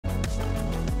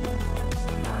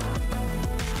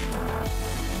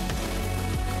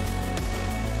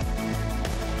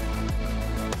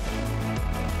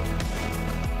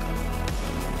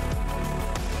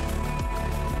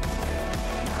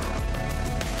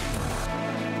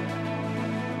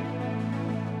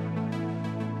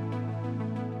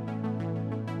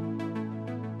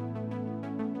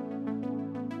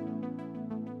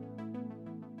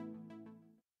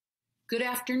Good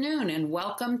afternoon and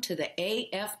welcome to the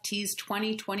AFT's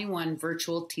 2021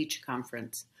 Virtual Teach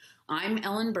Conference. I'm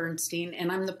Ellen Bernstein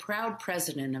and I'm the proud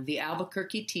president of the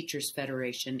Albuquerque Teachers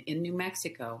Federation in New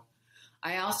Mexico.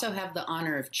 I also have the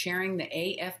honor of chairing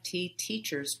the AFT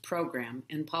Teachers Program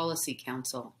and Policy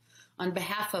Council. On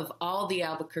behalf of all the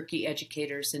Albuquerque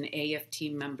educators and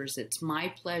AFT members, it's my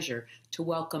pleasure to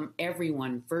welcome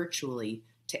everyone virtually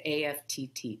to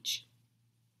AFT Teach.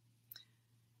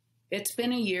 It's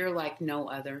been a year like no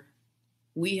other.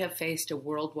 We have faced a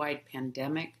worldwide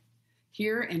pandemic.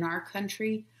 Here in our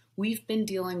country, we've been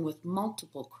dealing with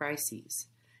multiple crises: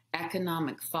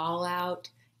 economic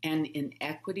fallout and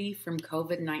inequity from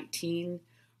COVID-19,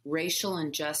 racial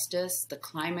injustice, the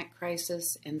climate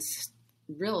crisis, and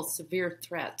real severe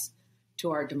threats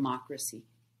to our democracy.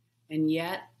 And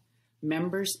yet,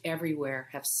 members everywhere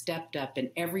have stepped up,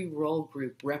 and every role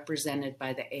group represented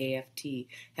by the AFT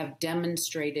have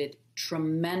demonstrated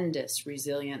tremendous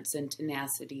resilience and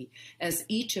tenacity as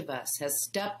each of us has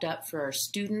stepped up for our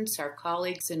students, our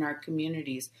colleagues, and our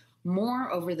communities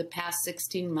more over the past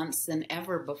 16 months than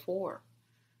ever before.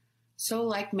 So,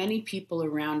 like many people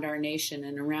around our nation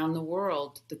and around the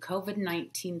world, the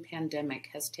COVID-19 pandemic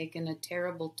has taken a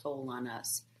terrible toll on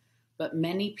us. But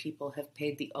many people have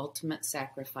paid the ultimate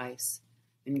sacrifice,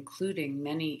 including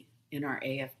many in our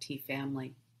AFT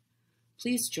family.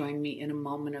 Please join me in a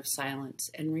moment of silence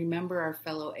and remember our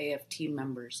fellow AFT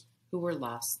members who were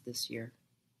lost this year.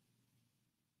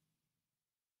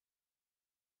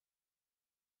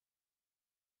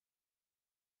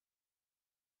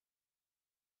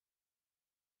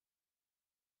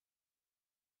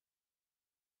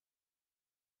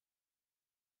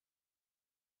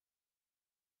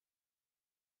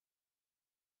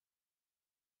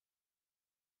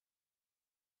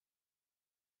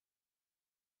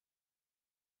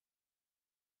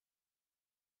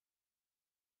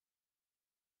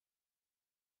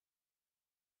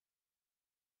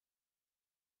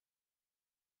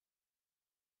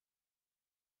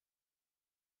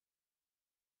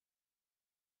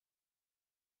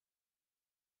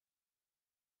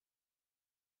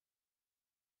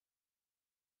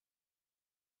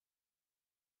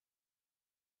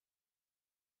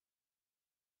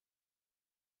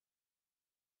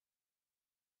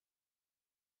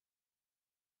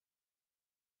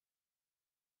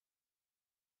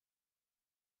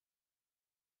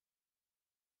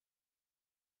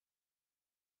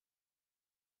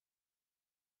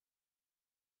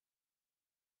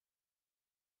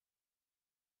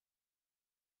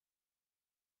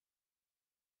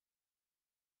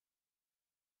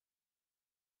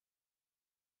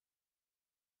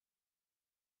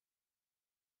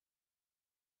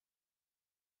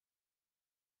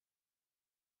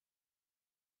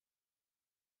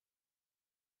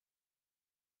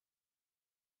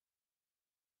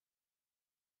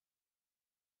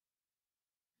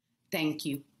 Thank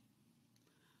you.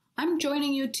 I'm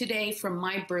joining you today from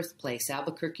my birthplace,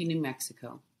 Albuquerque, New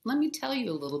Mexico. Let me tell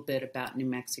you a little bit about New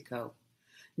Mexico.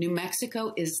 New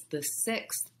Mexico is the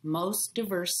 6th most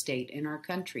diverse state in our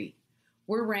country.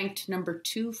 We're ranked number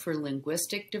 2 for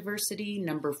linguistic diversity,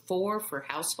 number 4 for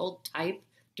household type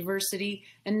diversity,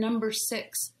 and number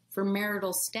 6 for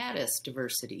marital status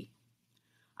diversity.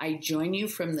 I join you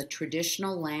from the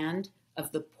traditional land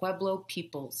of the Pueblo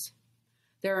peoples.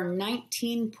 There are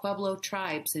 19 Pueblo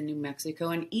tribes in New Mexico,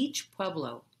 and each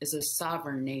Pueblo is a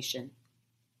sovereign nation.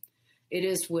 It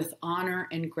is with honor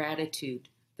and gratitude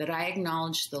that I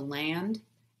acknowledge the land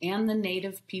and the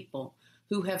native people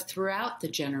who have throughout the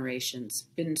generations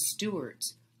been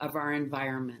stewards of our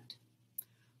environment.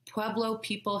 Pueblo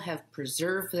people have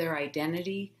preserved their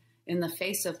identity in the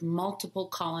face of multiple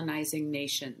colonizing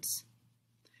nations.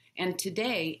 And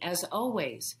today, as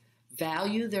always,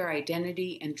 value their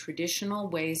identity and traditional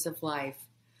ways of life,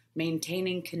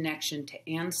 maintaining connection to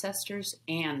ancestors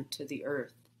and to the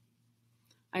earth.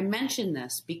 I mention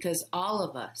this because all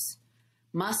of us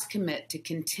must commit to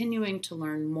continuing to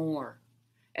learn more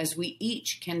as we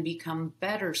each can become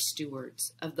better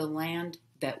stewards of the land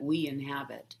that we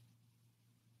inhabit.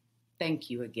 Thank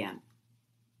you again.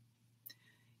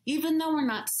 Even though we're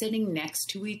not sitting next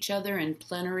to each other in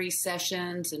plenary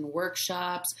sessions and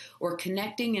workshops or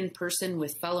connecting in person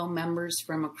with fellow members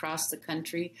from across the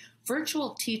country,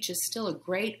 Virtual Teach is still a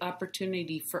great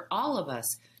opportunity for all of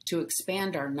us to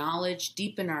expand our knowledge,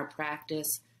 deepen our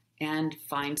practice, and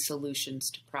find solutions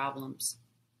to problems.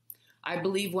 I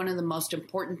believe one of the most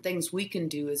important things we can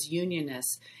do as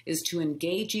unionists is to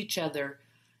engage each other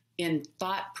in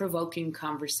thought-provoking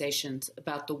conversations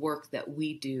about the work that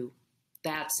we do.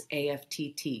 That's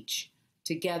AFT Teach,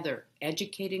 together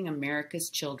educating America's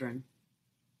children.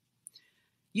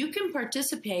 You can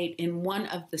participate in one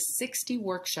of the 60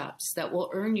 workshops that will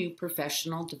earn you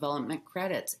professional development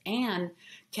credits and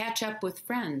catch up with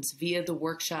friends via the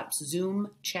workshop's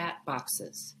Zoom chat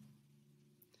boxes.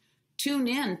 Tune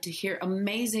in to hear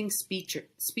amazing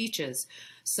speeches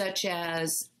such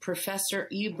as Professor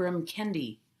Ibram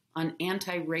Kendi on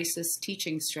anti-racist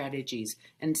teaching strategies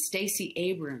and Stacey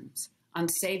Abrams on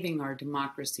saving our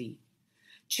democracy.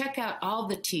 Check out all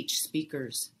the Teach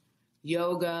speakers,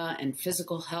 yoga and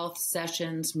physical health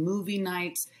sessions, movie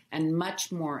nights, and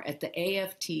much more at the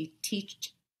AFT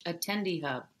Teach Attendee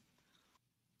Hub.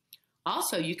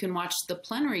 Also, you can watch the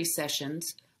plenary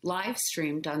sessions live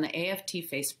streamed on the AFT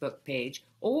Facebook page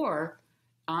or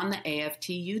on the AFT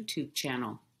YouTube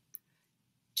channel.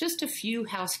 Just a few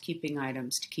housekeeping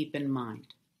items to keep in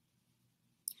mind.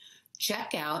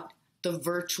 Check out the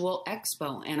virtual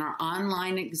expo and our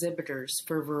online exhibitors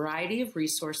for a variety of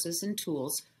resources and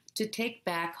tools to take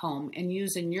back home and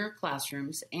use in your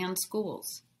classrooms and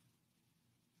schools.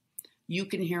 You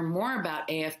can hear more about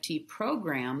AFT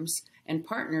programs and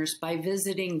partners by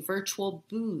visiting virtual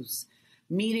booths,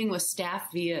 meeting with staff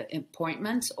via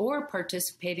appointments, or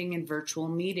participating in virtual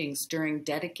meetings during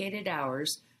dedicated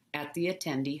hours at the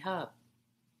Attendee Hub.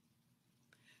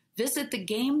 Visit the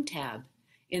Game tab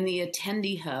in the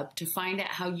Attendee Hub to find out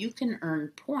how you can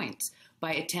earn points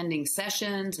by attending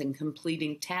sessions and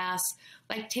completing tasks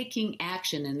like taking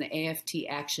action in the AFT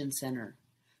Action Center,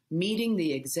 meeting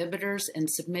the exhibitors, and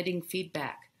submitting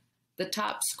feedback. The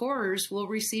top scorers will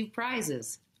receive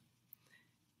prizes.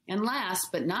 And last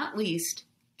but not least,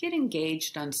 get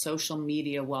engaged on social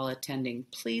media while attending.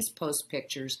 Please post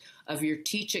pictures of your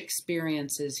Teach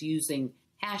experiences using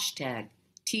hashtag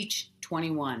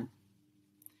Teach21.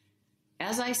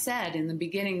 As I said in the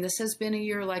beginning, this has been a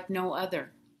year like no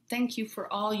other. Thank you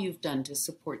for all you've done to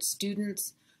support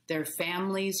students, their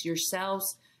families,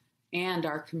 yourselves, and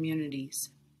our communities.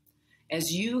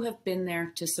 As you have been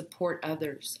there to support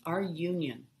others, our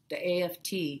union, the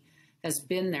AFT, has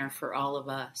been there for all of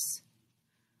us.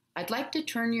 I'd like to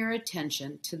turn your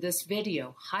attention to this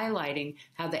video highlighting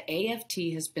how the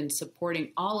AFT has been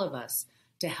supporting all of us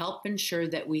to help ensure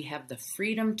that we have the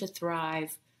freedom to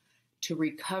thrive, to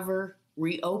recover,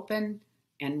 reopen,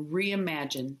 and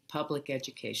reimagine public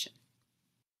education.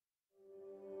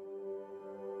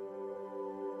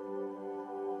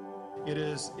 It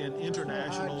is an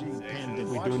international pandemic.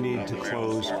 We do need to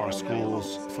close our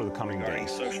schools for the coming days.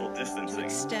 Social distancing.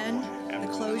 Extend the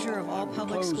closure of all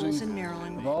public schools in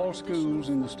Maryland. Of all schools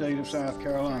in the state of South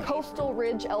Carolina. Coastal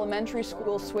Ridge Elementary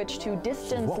School switched to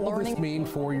distance learning. What will this mean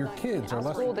for your kids?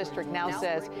 Our school district now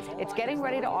says it's getting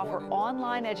ready to offer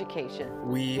online education.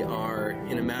 We are,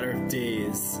 in a matter of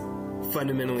days,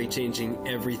 fundamentally changing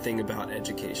everything about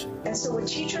education. And so what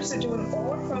teachers are doing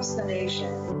all across the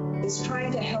nation is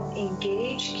trying to help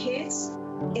engage kids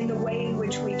in the way in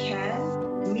which we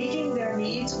can, meeting their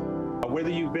needs. Whether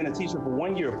you've been a teacher for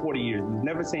 1 year or 40 years, you've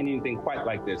never seen anything quite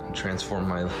like this. Transform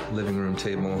my living room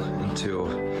table into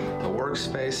a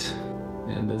workspace.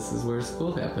 And this is where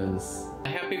school happens.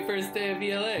 Happy first day of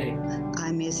ELA.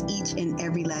 I miss each and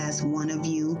every last one of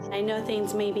you. I know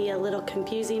things may be a little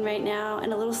confusing right now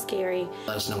and a little scary.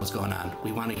 Let us know what's going on.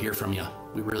 We want to hear from you.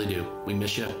 We really do. We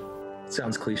miss you. It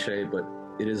sounds cliche, but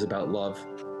it is about love,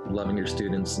 loving your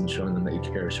students and showing them that you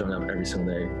care, showing up every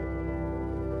single day.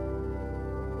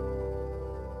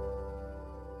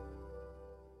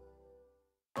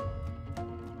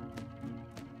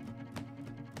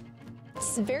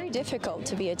 It's very difficult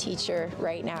to be a teacher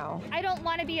right now. I don't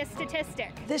want to be a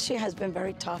statistic. This year has been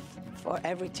very tough for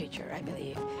every teacher, I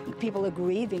believe. People are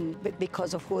grieving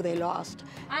because of who they lost.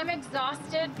 I'm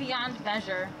exhausted beyond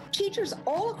measure. Teachers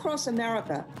all across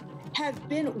America have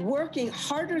been working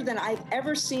harder than I've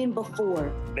ever seen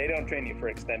before. They don't train you for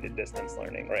extended distance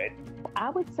learning, right? I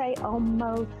would say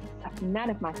almost none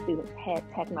of my students had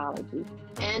technology.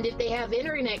 And if they have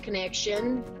internet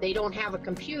connection, they don't have a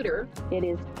computer. It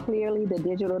is clearly the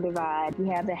digital divide. You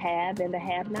have the have and the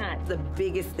have-not. The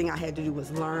biggest thing I had to do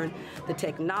was learn the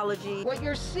technology. What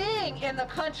you're seeing in the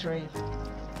country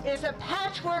is a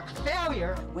patchwork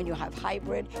failure. When you have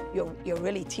hybrid, you're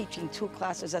really teaching 2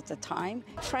 classes at a time.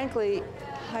 Frankly,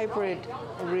 hybrid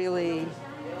really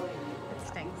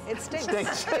stinks. It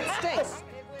stinks. It stinks.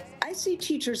 I see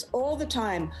teachers all the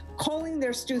time calling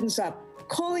their students up,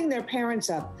 calling their parents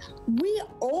up. We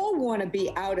all want to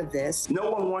be out of this. No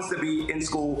one wants to be in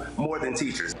school more than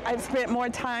teachers. I've spent more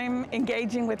time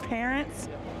engaging with parents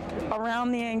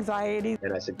around the anxiety.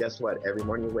 And I said, guess what? Every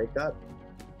morning you wake up,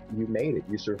 you made it.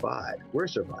 You survived. We're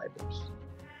survivors.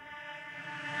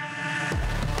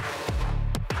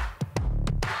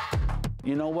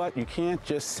 You know what? You can't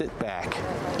just sit back.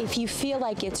 If you feel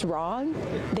like it's wrong,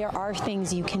 there are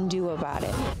things you can do about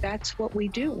it. That's what we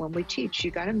do when we teach. You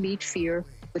got to meet fear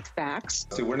with facts.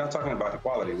 See, we're not talking about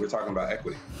equality, we're talking about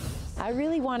equity. I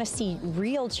really want to see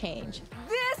real change.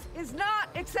 This is not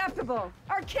acceptable.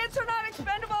 Our kids are not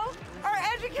expendable. Our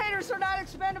educators are not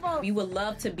expendable. We would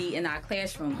love to be in our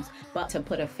classrooms, but to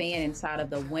put a fan inside of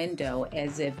the window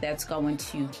as if that's going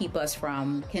to keep us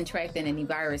from contracting any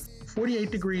virus.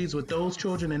 48 degrees with those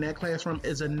children in that classroom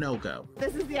is a no-go.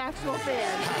 This is the actual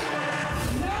fan.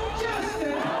 No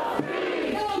justice!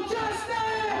 No justice!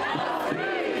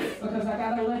 Because I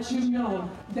gotta let you know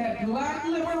that black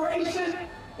liberation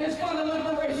is for the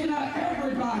liberation of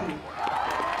everybody.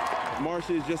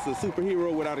 Marsha is just a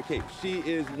superhero without a cape. She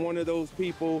is one of those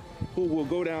people who will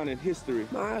go down in history.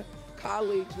 My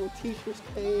colleagues, when teachers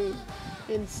came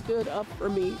and stood up for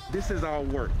me. This is our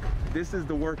work. This is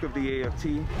the work of the AFT.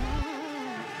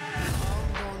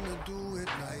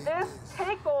 This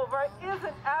takeover is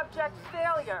an abject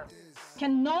failure.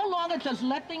 Can no longer just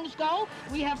let things go.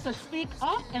 We have to speak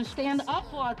up and stand up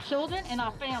for our children and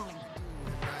our families.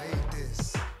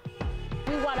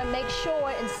 We want to make sure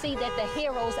and see that the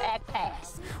HEROES Act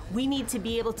passed. We need to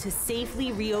be able to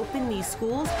safely reopen these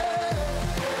schools. And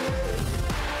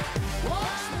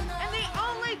the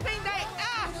only thing they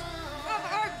ask of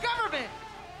our government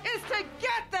is to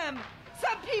get them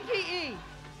some PPE.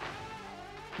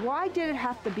 Why did it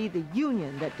have to be the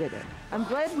union that did it? I'm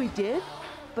glad we did,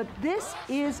 but this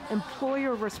is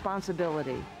employer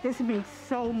responsibility. This means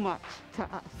so much to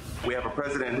us. We have a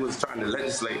president who is trying to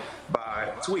legislate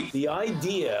by tweet. The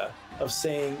idea of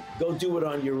saying, go do it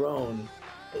on your own,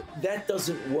 that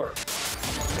doesn't work.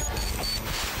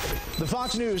 The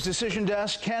Fox News Decision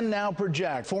Desk can now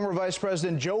project former Vice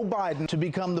President Joe Biden to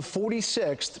become the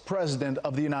 46th President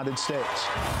of the United States.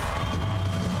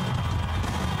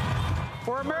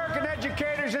 For American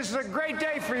educators, this is a great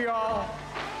day for you all.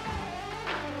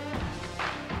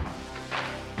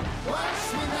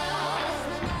 Watch me now,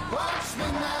 watch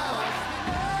me now.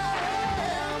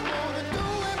 I'm gonna do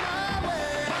it my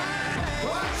way.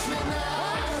 Watch me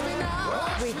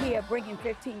now. We're here bringing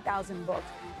 15,000 books.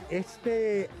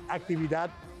 Esta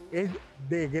actividad es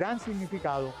de gran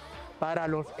significado para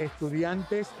los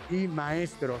estudiantes y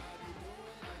maestros.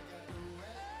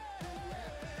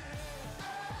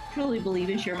 Truly believe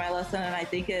and share my lesson, and I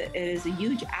think it is a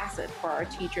huge asset for our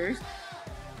teachers.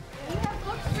 We have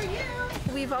books for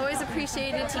you. We've always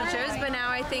appreciated teachers, but now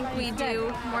I think we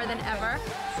do more than ever.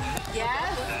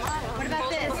 Yes. What about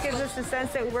this? This gives us a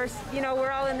sense that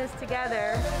we're all in this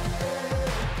together.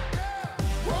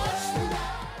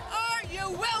 Are you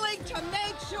willing to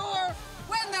make sure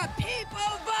when the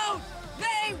people vote,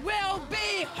 they will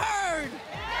be heard?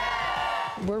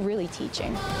 We're really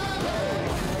teaching.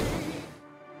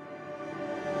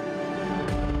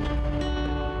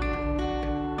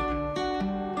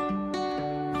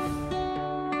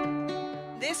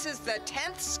 This is the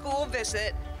 10th school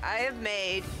visit I have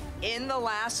made in the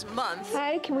last month.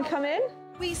 Hi, can we come in?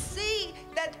 We see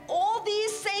that all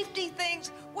these safety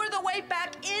things were the way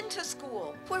back into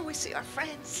school, where we see our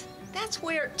friends. That's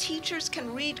where teachers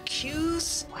can read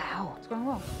cues. Wow, what's going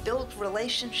on? Build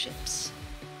relationships.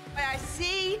 I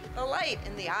see the light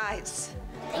in the eyes.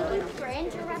 Thank you for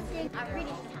interrupting our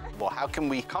reading time. Well, how can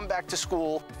we come back to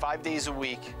school 5 days a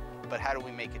week, but how do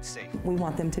we make it safe? We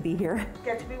want them to be here.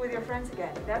 Get to be with your friends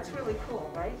again. That's really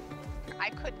cool, right? I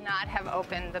could not have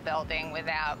opened the building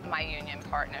without my union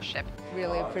partnership.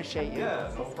 Really appreciate you.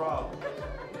 Yeah, no problem.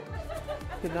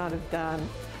 Could not have done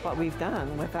what we've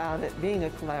done without it being a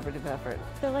collaborative effort.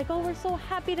 They're like, oh, we're so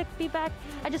happy to be back.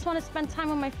 I just want to spend time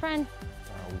with my friend.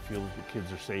 We feel that the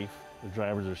kids are safe, the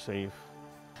drivers are safe.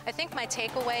 I think my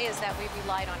takeaway is that we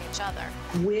relied on each other.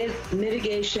 With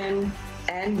mitigation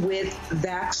and with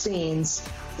vaccines,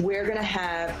 we're going to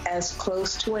have as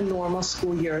close to a normal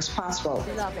school year as possible.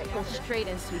 Love it. Go straight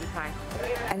in, sweetie pie.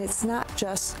 And it's not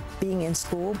just being in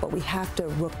school, but we have to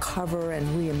recover and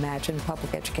reimagine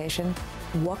public education.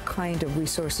 What kind of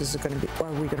resources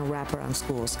are we going to wrap around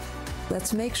schools?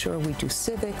 Let's make sure we do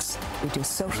civics, we do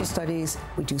social studies,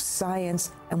 we do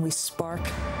science, and we spark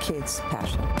kids'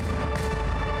 passion.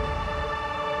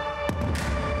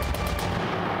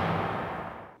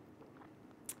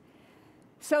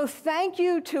 So thank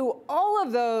you to all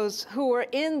of those who were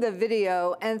in the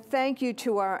video, and thank you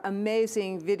to our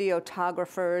amazing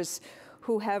videographers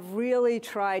who have really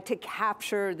tried to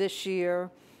capture this year.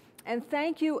 And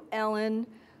thank you, Ellen,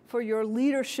 for your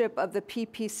leadership of the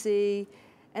PPC,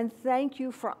 and thank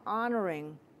you for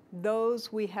honoring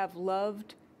those we have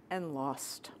loved and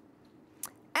lost.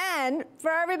 And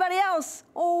for everybody else,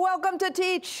 welcome to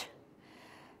Teach.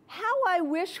 How I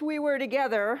wish we were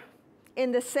together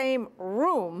in the same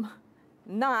room,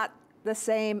 not the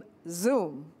same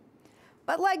Zoom.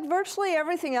 But like virtually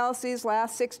everything else these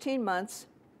last 16 months,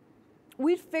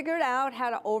 we figured out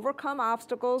how to overcome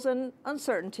obstacles and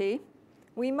uncertainty.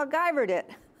 We MacGyvered it,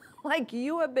 like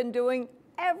you have been doing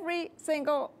every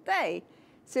single day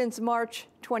since March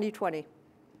 2020.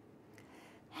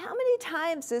 How many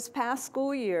times this past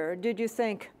school year did you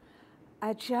think,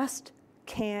 I just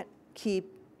can't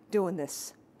keep doing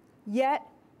this? Yet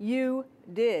you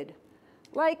did.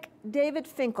 Like David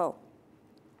Finkel.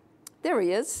 There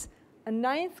he is, a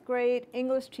 9th grade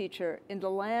English teacher in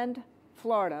DeLand,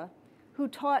 Florida, who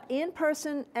taught in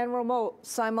person and remote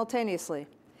simultaneously.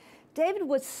 David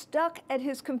was stuck at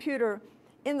his computer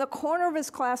in the corner of his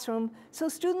classroom so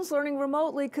students learning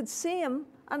remotely could see him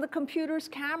on the computer's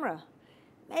camera,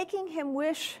 making him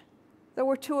wish there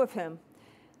were 2 of him.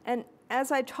 And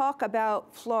as I talk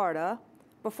about Florida,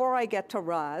 before I get to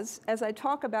Roz, as I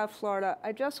talk about Florida,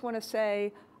 I just want to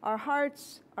say our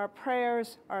hearts, our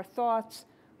prayers, our thoughts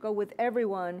go with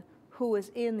everyone who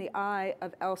is in the eye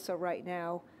of Elsa right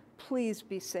now. Please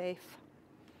be safe.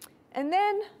 And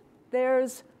then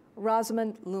there's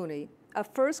Rosamond Looney, a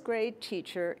 1st grade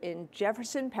teacher in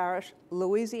Jefferson Parish,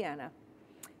 Louisiana,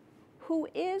 who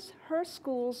is her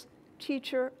school's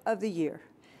Teacher of the Year.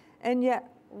 And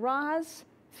yet Roz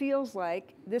feels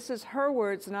like, this is her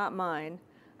words, not mine,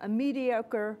 a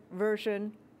mediocre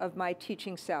version of my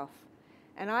teaching self.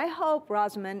 And I hope,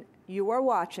 Rosamond, you are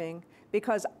watching,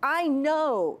 because I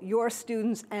know your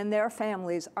students and their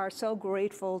families are so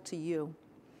grateful to you.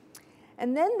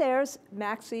 And then there's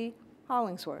Maxie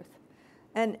Hollingsworth,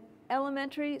 an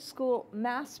elementary school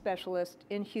math specialist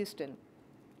in Houston,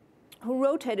 who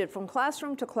rotated from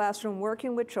classroom to classroom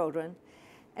working with children,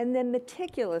 and then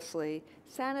meticulously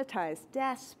sanitized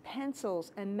desks,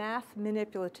 pencils, and math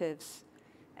manipulatives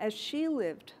as she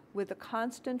lived with the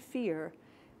constant fear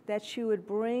that she would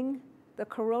bring the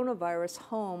coronavirus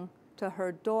home to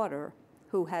her daughter,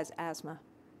 who has asthma.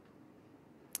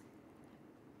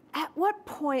 At what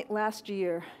point last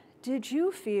year did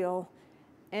you feel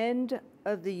end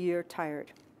of the year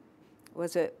tired?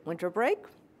 Was it winter break?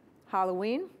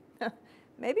 Halloween?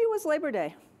 Maybe it was Labor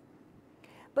Day.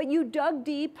 But you dug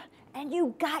deep and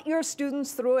you got your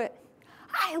students through it.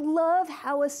 I love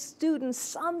how a student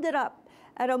summed it up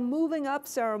at a moving up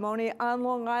ceremony on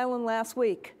Long Island last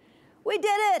week. We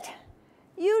did it.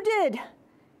 You did.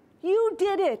 You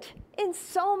did it in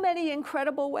so many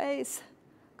incredible ways.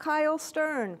 Kyle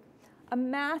Stern, a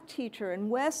math teacher in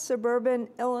West Suburban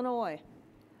Illinois,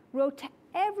 wrote to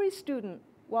every student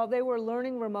while they were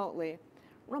learning remotely,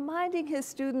 reminding his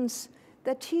students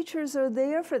that teachers are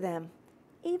there for them,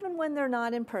 even when they're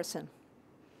not in person.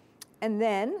 And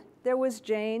then there was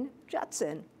Jane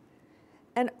Judson,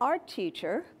 an art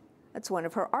teacher. That's one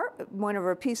of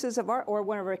her pieces of art, or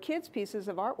one of her kids' pieces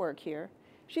of artwork here.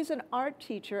 She's an art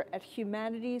teacher at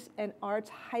Humanities and Arts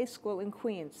High School in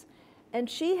Queens. And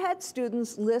she had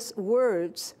students list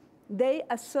words they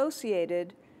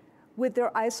associated with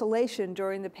their isolation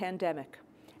during the pandemic,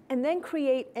 and then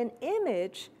create an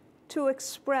image to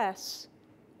express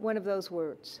one of those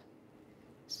words.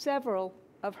 Several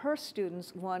of her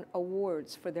students won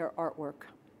awards for their artwork.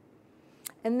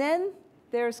 And then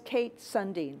there's Kate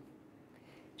Sundin.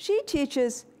 She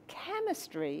teaches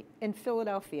chemistry in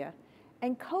Philadelphia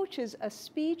and coaches a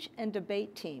speech and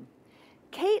debate team.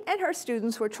 Kate and her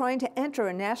students were trying to enter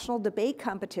a national debate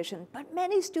competition, but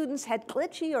many students had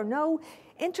glitchy or no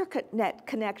internet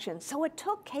connection, so it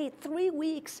took Kate 3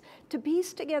 weeks to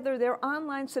piece together their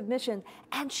online submission,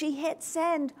 and she hit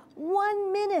send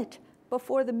 1 minute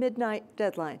before the midnight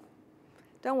deadline.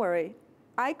 Don't worry,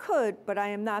 I could, but I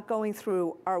am not going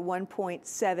through our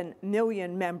 1.7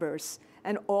 million members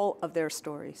and all of their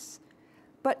stories.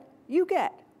 But you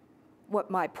get what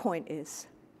my point is.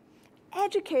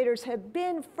 Educators have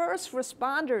been first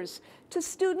responders to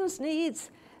students' needs,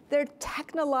 their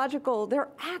technological, their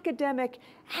academic,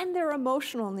 and their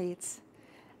emotional needs.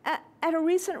 At a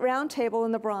recent roundtable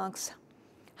in the Bronx,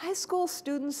 high school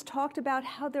students talked about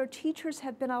how their teachers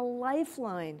have been a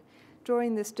lifeline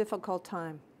during this difficult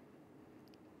time.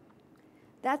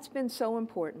 That's been so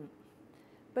important,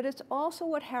 but it's also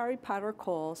what Harry Potter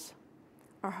calls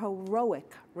a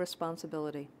heroic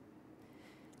responsibility.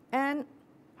 And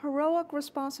heroic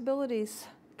responsibilities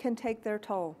can take their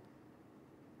toll.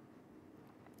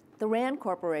 The RAND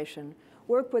Corporation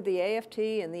worked with the AFT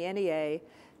and the NEA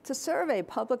to survey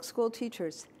public school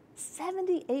teachers.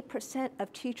 78%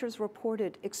 of teachers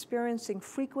reported experiencing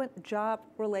frequent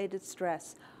job-related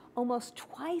stress, almost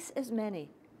twice as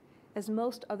many as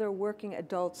most other working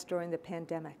adults during the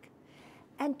pandemic.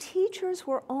 And teachers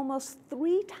were almost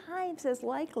 3 times as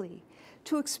likely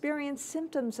to experience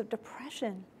symptoms of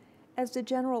depression as the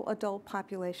general adult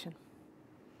population.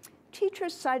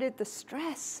 Teachers cited the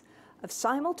stress of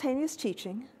simultaneous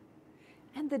teaching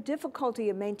and the difficulty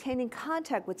of maintaining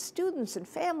contact with students and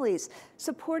families,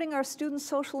 supporting our students'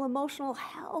 social emotional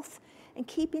health, and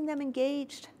keeping them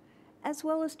engaged, as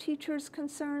well as teachers'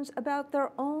 concerns about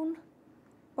their own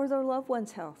or their loved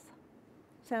ones' health.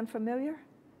 Sound familiar?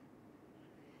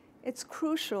 It's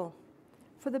crucial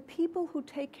for the people who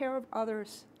take care of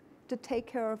others to take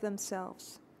care of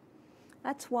themselves.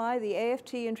 That's why the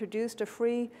AFT introduced a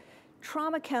free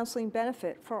trauma counseling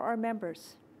benefit for our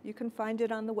members. You can find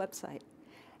it on the website.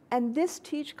 And this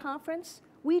Teach conference,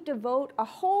 we devote a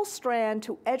whole strand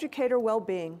to educator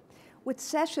well-being with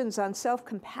sessions on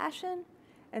self-compassion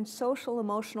and social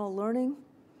emotional learning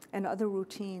and other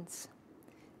routines.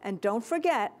 And don't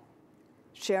forget,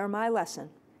 Share My Lesson.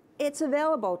 It's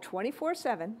available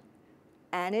 24/7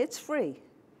 and it's free.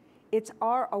 It's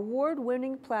our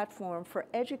award-winning platform for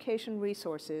education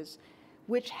resources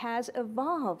which has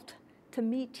evolved to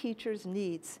meet teachers'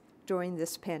 needs during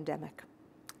this pandemic.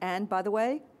 And by the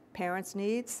way, parents'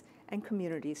 needs and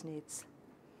communities' needs.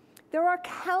 There are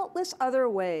countless other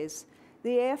ways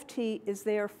the AFT is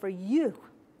there for you.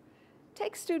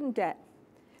 Take student debt.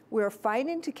 We're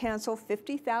fighting to cancel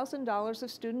 $50,000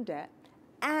 of student debt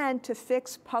and to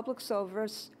fix public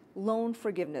service loan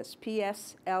forgiveness,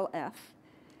 PSLF.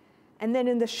 And then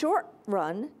in the short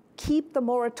run, keep the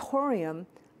moratorium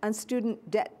on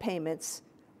student debt payments,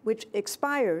 which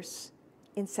expires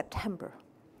in September.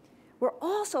 We're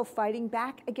also fighting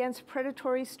back against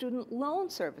predatory student loan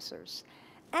servicers.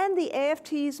 And the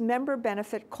AFT's member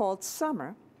benefit called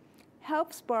Summer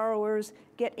helps borrowers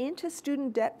get into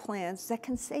student debt plans that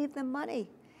can save them money,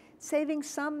 saving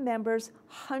some members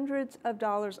hundreds of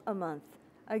dollars a month.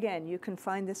 Again, you can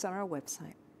find this on our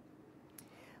website.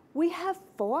 We have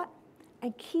fought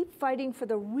and keep fighting for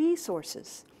the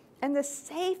resources and the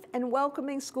safe and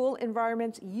welcoming school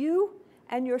environments you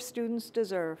and your students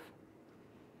deserve.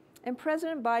 And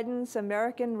President Biden's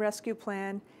American Rescue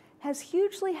Plan has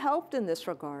hugely helped in this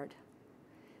regard.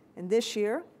 And this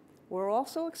year, we're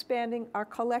also expanding our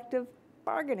collective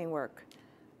bargaining work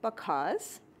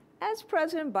because, as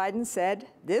President Biden said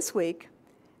this week,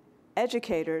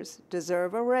 educators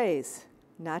deserve a raise,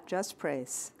 not just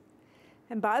praise.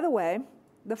 And by the way,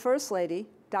 the First Lady,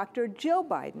 Dr. Jill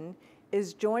Biden,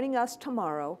 is joining us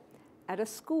tomorrow at a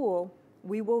school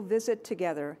we will visit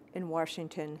together in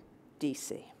Washington,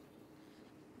 D.C.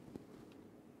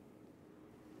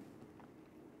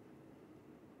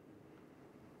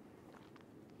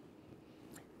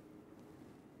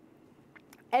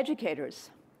 Educators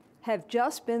have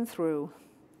just been through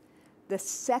the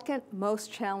second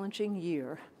most challenging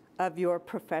year of your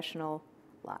professional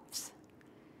lives.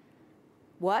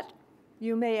 What,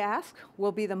 you may ask,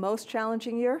 will be the most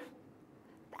challenging year?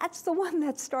 That's the one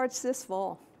that starts this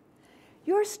fall.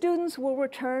 Your students will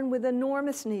return with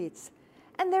enormous needs,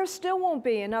 and there still won't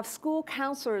be enough school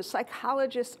counselors,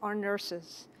 psychologists, or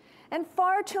nurses. And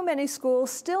far too many schools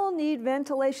still need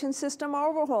ventilation system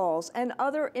overhauls and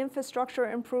other infrastructure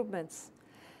improvements.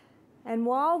 And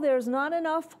while there's not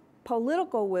enough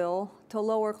political will to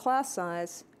lower class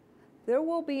size, there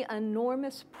will be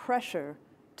enormous pressure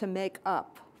to make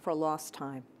up for lost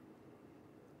time.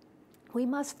 We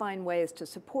must find ways to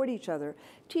support each other,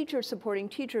 teachers supporting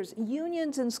teachers,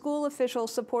 unions and school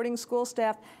officials supporting school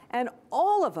staff, and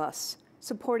all of us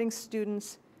supporting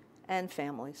students and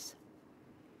families.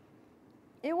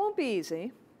 It won't be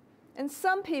easy, and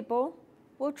some people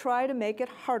will try to make it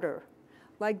harder,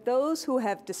 like those who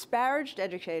have disparaged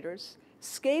educators,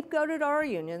 scapegoated our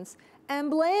unions,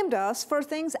 and blamed us for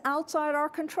things outside our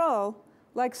control,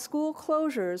 like school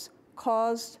closures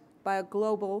caused by a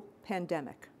global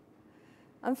pandemic.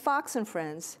 On Fox and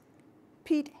Friends,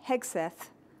 Pete Hegseth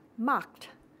mocked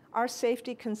our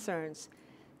safety concerns,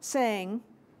 saying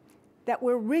that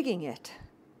we're rigging it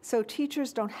so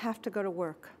teachers don't have to go to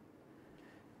work.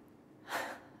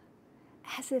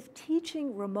 As if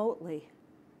teaching remotely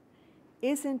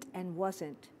isn't and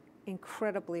wasn't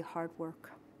incredibly hard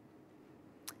work.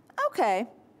 Okay,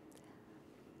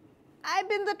 I've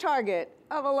been the target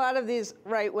of a lot of these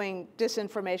right-wing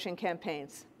disinformation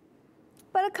campaigns,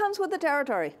 but it comes with the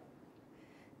territory.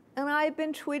 And I've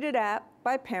been tweeted at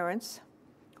by parents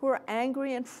who are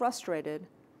angry and frustrated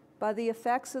by the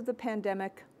effects of the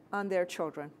pandemic on their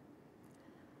children.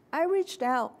 I reached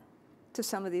out to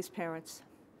some of these parents.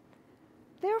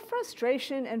 Their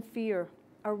frustration and fear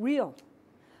are real.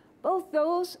 Both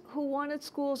those who wanted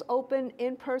schools open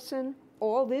in person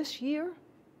all this year,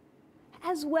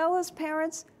 as well as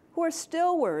parents who are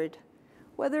still worried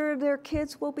whether their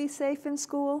kids will be safe in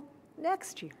school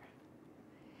next year.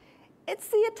 It's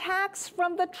the attacks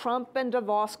from the Trump and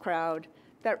DeVos crowd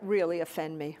that really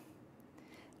offend me.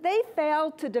 They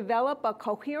failed to develop a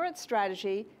coherent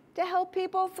strategy to help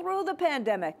people through the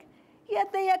pandemic,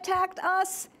 yet they attacked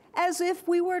us as if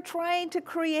we were trying to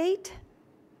create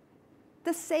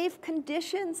the safe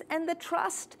conditions and the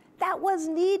trust that was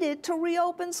needed to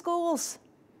reopen schools.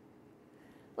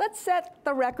 Let's set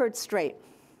the record straight.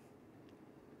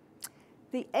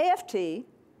 The AFT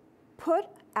put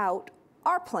out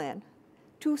our plan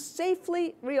to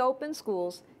safely reopen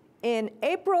schools in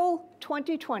April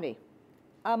 2020,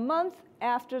 a month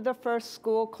after the first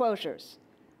school closures.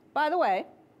 By the way,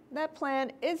 that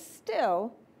plan is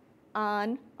still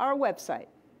on our website.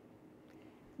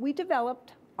 We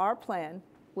developed our plan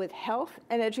with health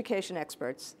and education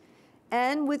experts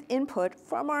and with input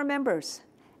from our members.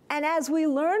 And as we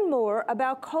learn more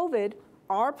about COVID,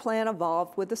 our plan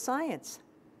evolved with the science.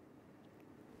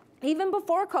 Even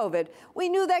before COVID, we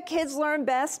knew that kids learn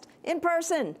best in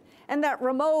person and that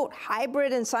remote,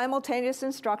 hybrid, and simultaneous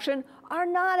instruction are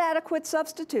not adequate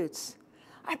substitutes.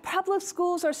 Our public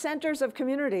schools are centers of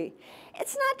community.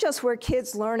 It's not just where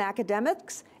kids learn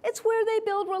academics, it's where they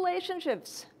build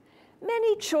relationships.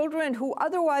 Many children who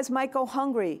otherwise might go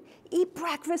hungry eat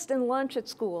breakfast and lunch at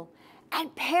school,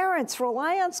 and parents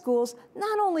rely on schools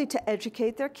not only to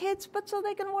educate their kids, but so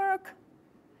they can work.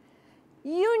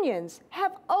 Unions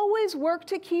have always worked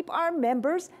to keep our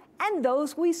members and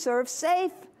those we serve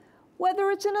safe, whether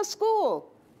it's in a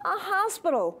school, a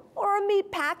hospital, or a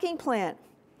meat packing plant.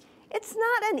 It's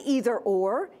not an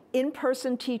either-or,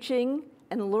 in-person teaching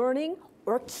and learning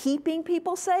or keeping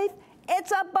people safe.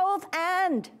 It's a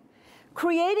both-and.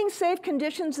 Creating safe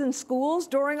conditions in schools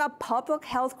during a public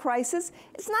health crisis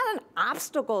is not an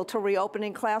obstacle to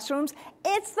reopening classrooms.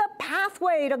 It's the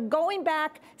pathway to going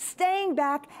back, staying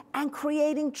back, and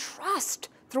creating trust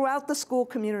throughout the school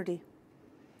community.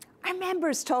 Our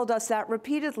members told us that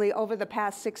repeatedly over the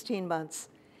past 16 months.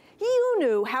 You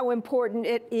knew how important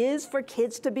it is for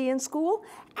kids to be in school,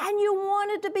 and you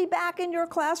wanted to be back in your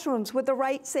classrooms with the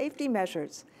right safety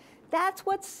measures. That's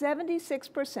what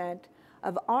 76%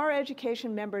 of our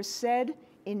education members said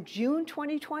in June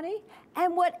 2020,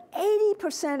 and what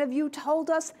 80% of you told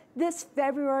us this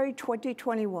February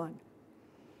 2021.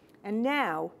 And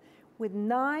now, with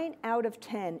 9 out of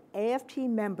 10 AFT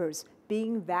members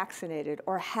being vaccinated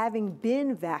or having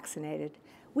been vaccinated,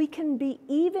 we can be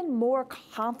even more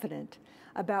confident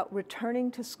about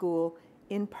returning to school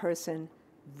in person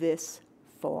this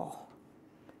fall.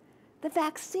 The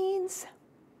vaccines,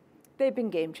 they've been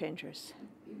game changers.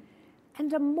 And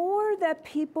the more that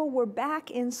people were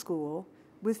back in school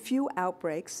with few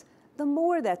outbreaks, the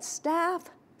more that staff,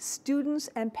 students,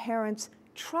 and parents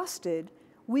trusted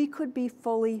we could be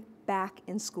fully back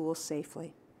in school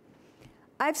safely.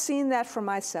 I've seen that for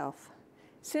myself.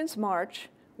 Since March,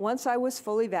 once I was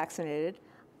fully vaccinated,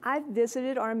 I've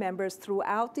visited our members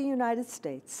throughout the United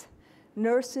States,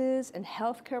 nurses and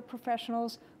healthcare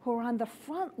professionals who are on the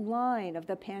front line of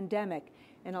the pandemic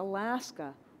in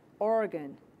Alaska,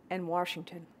 Oregon, and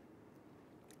Washington.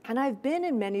 And I've been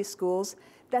in many schools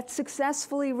that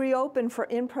successfully reopened for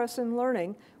in-person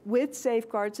learning with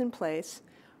safeguards in place,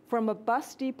 from a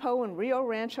bus depot in Rio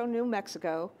Rancho, New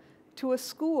Mexico, to a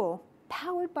school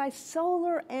powered by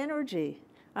solar energy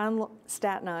on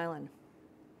Staten Island.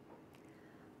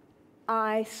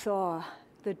 I saw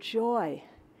the joy,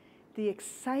 the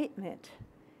excitement,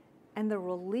 and the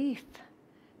relief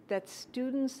that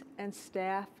students and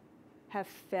staff have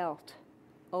felt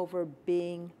over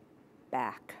being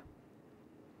back.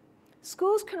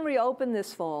 Schools can reopen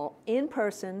this fall in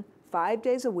person 5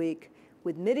 days a week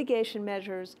with mitigation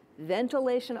measures,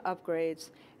 ventilation upgrades,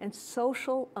 and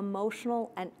social,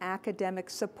 emotional, and academic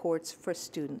supports for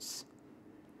students.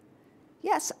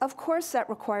 Yes, of course that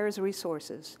requires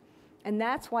resources. And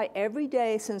that's why every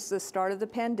day since the start of the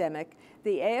pandemic,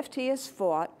 the AFT has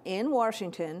fought in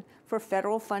Washington for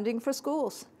federal funding for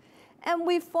schools. And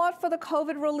we've fought for the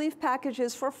COVID relief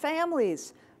packages for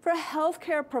families, for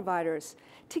healthcare providers,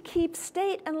 to keep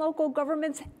state and local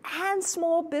governments and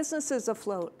small businesses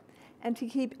afloat, and to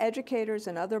keep educators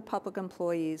and other public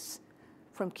employees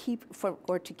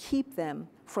to keep them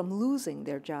from losing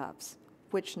their jobs,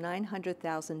 which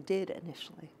 900,000 did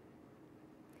initially.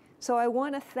 So I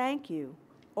want to thank you,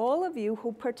 all of you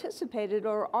who participated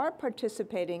or are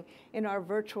participating in our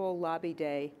virtual lobby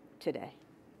day today.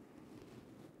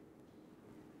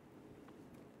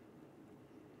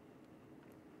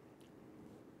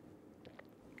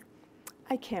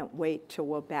 I can't wait till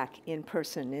we're back in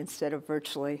person instead of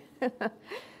virtually.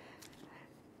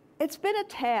 It's been a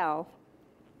tale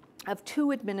of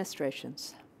two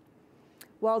administrations.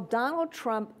 While Donald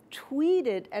Trump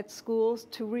tweeted at schools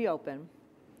to reopen,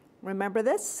 remember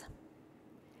this?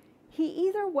 He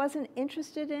either wasn't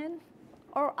interested in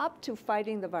or up to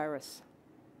fighting the virus.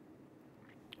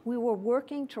 We were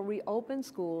working to reopen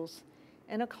schools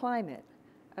in a climate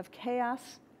of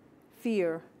chaos,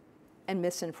 fear, and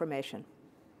misinformation.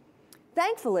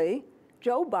 Thankfully,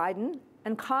 Joe Biden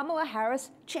and Kamala Harris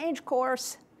changed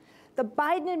course. The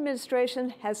Biden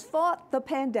administration has fought the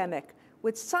pandemic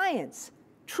with science,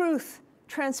 truth,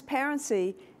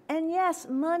 transparency, and yes,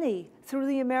 money through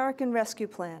the American Rescue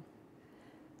Plan.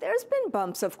 There's been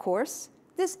bumps, of course.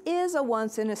 This is a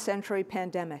once-in-a-century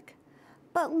pandemic.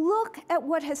 But look at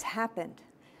what has happened.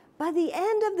 By the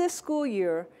end of this school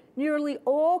year, nearly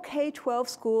all K-12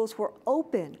 schools were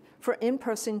open for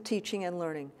in-person teaching and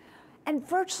learning. And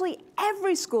virtually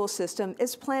every school system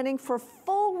is planning for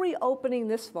full reopening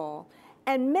this fall,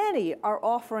 and many are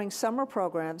offering summer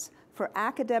programs for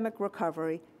academic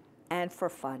recovery and for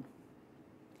fun.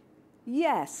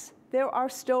 Yes, there are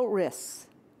still risks.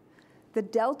 The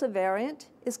Delta variant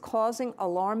is causing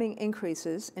alarming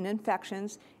increases in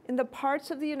infections in the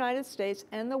parts of the United States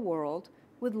and the world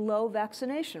with low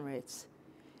vaccination rates.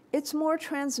 It's more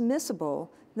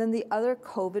transmissible than the other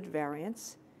COVID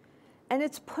variants, and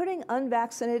it's putting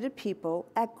unvaccinated people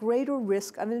at greater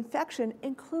risk of infection,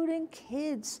 including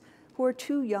kids who are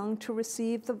too young to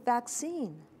receive the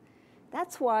vaccine.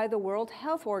 That's why the World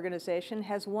Health Organization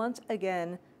has once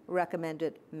again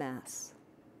recommended masks.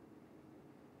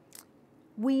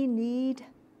 We need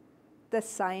the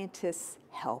scientists'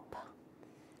 help.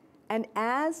 And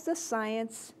as the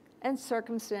science and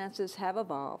circumstances have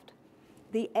evolved,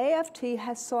 the AFT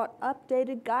has sought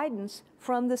updated guidance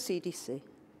from the CDC.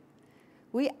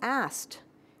 We asked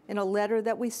in a letter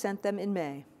that we sent them in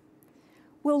May,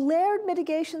 will layered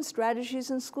mitigation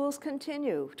strategies in schools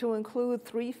continue to include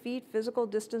 3 feet physical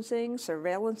distancing,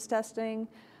 surveillance testing,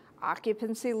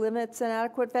 occupancy limits, and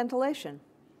adequate ventilation?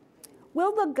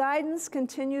 Will the guidance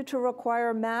continue to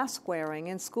require mask wearing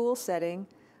in school setting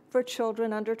for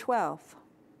children under 12?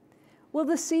 Will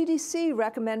the CDC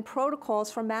recommend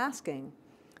protocols for masking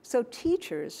so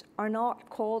teachers are not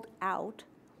called out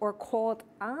or called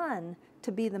on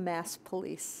to be the mask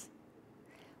police?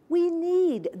 We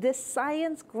need this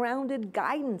science-grounded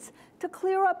guidance to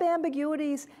clear up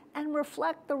ambiguities and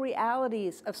reflect the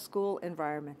realities of school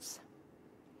environments.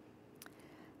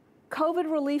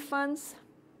 COVID relief funds,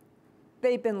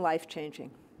 they've been life-changing.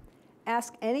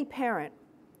 Ask any parent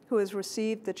who has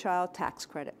received the child tax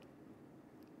credit.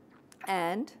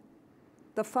 And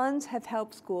the funds have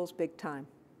helped schools big time.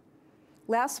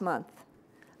 Last month,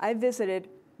 I visited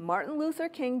Martin Luther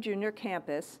King Jr.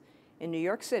 campus in New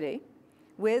York City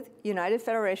with United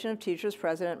Federation of Teachers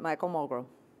President Michael Mulgrew.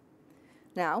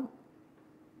 Now,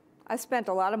 I spent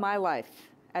a lot of my life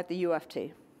at the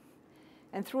UFT.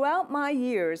 And throughout my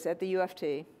years at the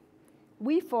UFT,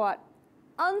 we fought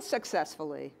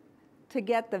unsuccessfully to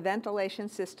get the ventilation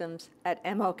systems at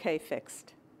MLK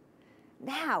fixed.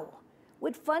 Now,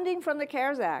 with funding from the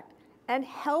CARES Act and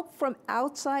help from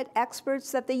outside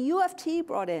experts that the UFT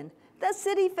brought in, the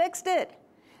city fixed it.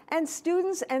 And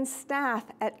students and staff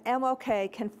at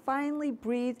MLK can finally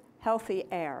breathe healthy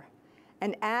air.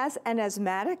 And as an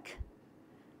asthmatic,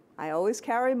 I always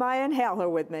carry my inhaler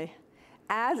with me.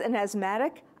 As an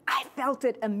asthmatic, I felt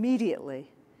it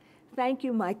immediately. Thank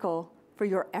you, Michael, for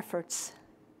your efforts.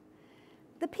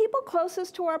 The people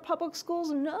closest to our public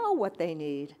schools know what they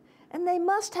need, and they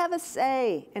must have a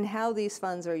say in how these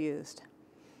funds are used.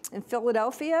 In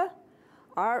Philadelphia,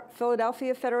 our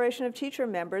Philadelphia Federation of Teacher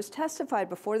members testified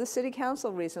before the City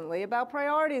Council recently about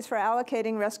priorities for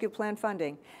allocating rescue plan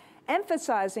funding,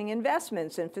 emphasizing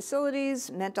investments in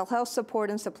facilities, mental health support,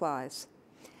 and supplies.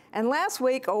 And last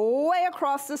week, way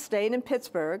across the state in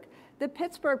Pittsburgh, the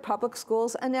Pittsburgh Public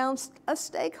Schools announced a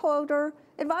stakeholder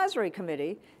advisory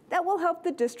committee that will help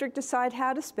the district decide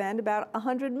how to spend about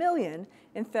 $100 million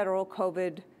in federal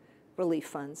COVID relief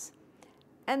funds.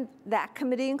 And that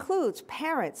committee includes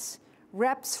parents,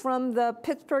 reps from the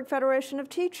Pittsburgh Federation of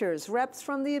Teachers, reps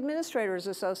from the Administrators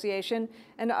Association,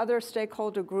 and other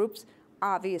stakeholder groups,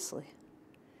 obviously.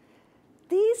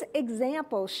 These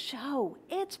examples show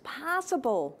it's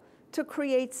possible to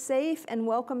create safe and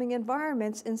welcoming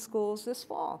environments in schools this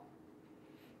fall.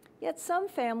 Yet some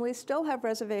families still have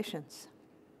reservations.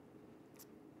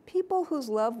 People whose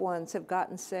loved ones have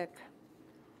gotten sick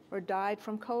or died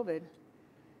from COVID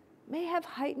may have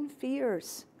heightened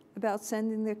fears about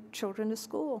sending their children to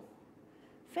school.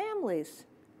 Families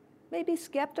may be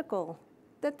skeptical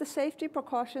that the safety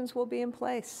precautions will be in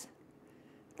place.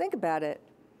 Think about it.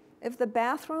 if the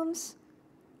bathrooms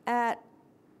at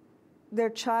their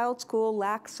child's school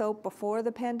lacked soap before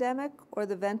the pandemic or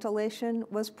the ventilation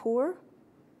was poor,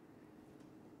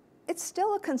 it's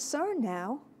still a concern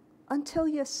now until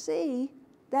you see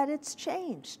that it's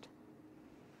changed.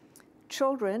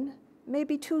 Children may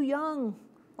be too young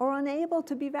or unable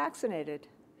to be vaccinated,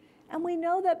 and we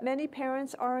know that many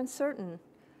parents are uncertain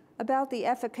about the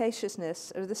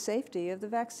efficaciousness or the safety of the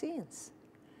vaccines.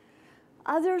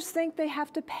 Others think they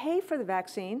have to pay for the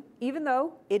vaccine, even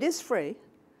though it is free,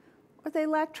 or they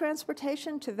lack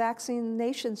transportation to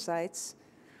vaccination sites,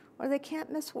 or they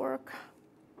can't miss work.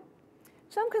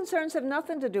 Some concerns have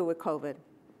nothing to do with COVID.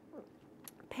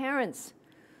 Parents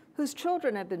whose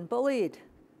children have been bullied,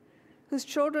 whose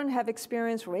children have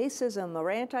experienced racism or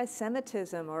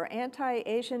anti-Semitism or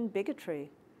anti-Asian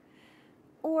bigotry,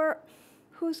 or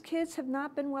whose kids have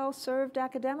not been well served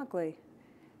academically.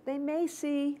 They may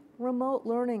see remote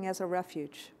learning as a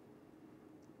refuge.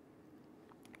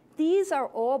 These are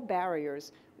all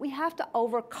barriers we have to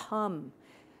overcome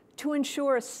to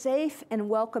ensure a safe and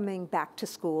welcoming back to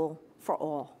school for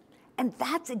all. And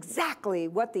that's exactly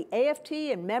what the AFT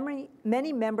and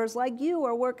many members like you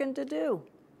are working to do.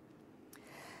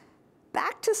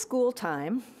 Back to school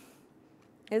time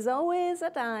is always a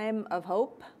time of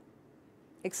hope,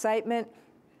 excitement,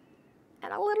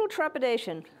 and a little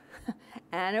trepidation.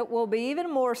 And it will be even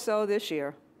more so this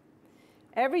year.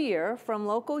 Every year, from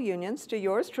local unions to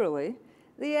yours truly,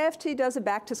 the AFT does a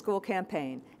back-to-school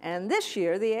campaign. And this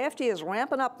year, the AFT is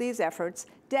ramping up these efforts,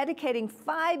 dedicating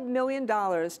 $5 million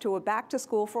to a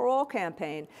back-to-school for all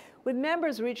campaign, with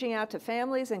members reaching out to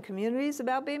families and communities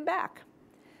about being back.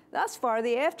 Thus far,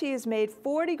 the AFT has made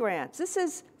 40 grants. This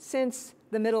is since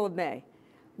the middle of May.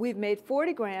 We've made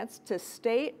 40 grants to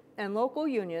state and local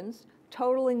unions,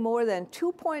 totaling more than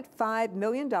 $2.5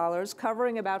 million,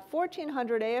 covering about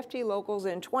 1,400 AFT locals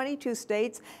in 22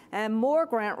 states, and more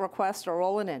grant requests are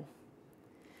rolling in.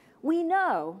 We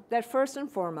know that first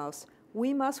and foremost,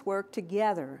 we must work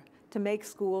together to make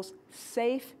schools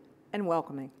safe and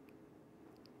welcoming.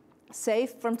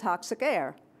 Safe from toxic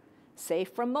air,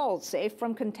 safe from mold, safe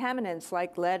from contaminants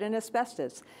like lead and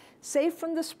asbestos, safe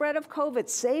from the spread of COVID,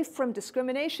 safe from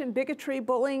discrimination, bigotry,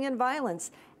 bullying, and violence,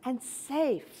 and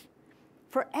safe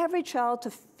for every child to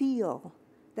feel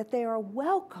that they are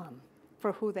welcome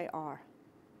for who they are.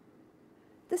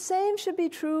 The same should be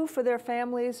true for their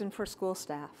families and for school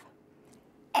staff.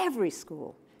 Every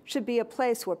school should be a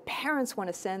place where parents want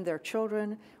to send their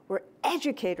children, where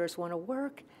educators want to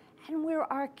work, and where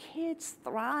our kids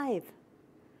thrive.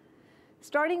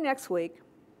 Starting next week,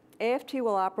 AFT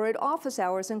will operate office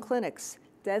hours in clinics,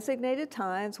 designated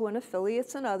times when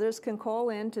affiliates and others can call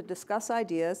in to discuss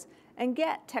ideas and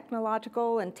get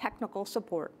technological and technical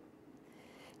support.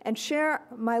 And Share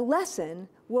My Lesson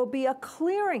will be a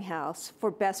clearinghouse for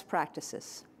best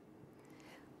practices.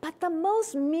 But the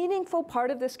most meaningful part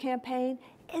of this campaign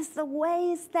is the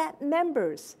ways that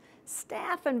members,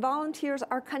 staff, and volunteers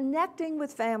are connecting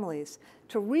with families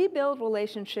to rebuild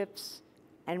relationships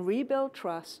and rebuild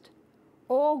trust,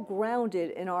 all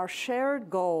grounded in our shared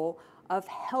goal of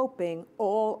helping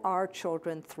all our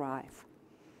children thrive.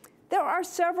 There are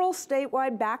several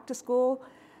statewide back-to-school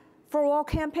for all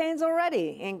campaigns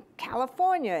already in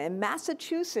California, in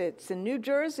Massachusetts, in New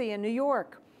Jersey, and New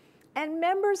York. And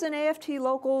members in AFT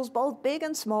locals, both big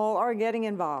and small, are getting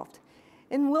involved.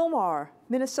 In Wilmar,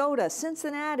 Minnesota,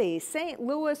 Cincinnati, St.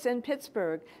 Louis, and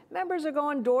Pittsburgh, members are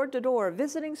going door to door,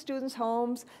 visiting students'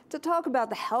 homes to talk about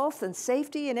the health and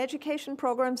safety and education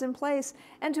programs in place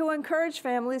and to encourage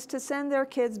families to send their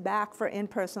kids back for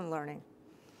in-person learning.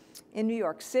 In New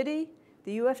York City,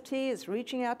 the UFT is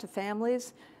reaching out to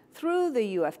families through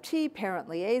the UFT parent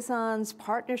liaisons,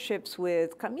 partnerships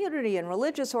with community and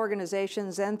religious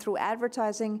organizations, and through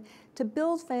advertising to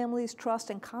build families' trust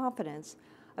and confidence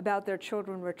about their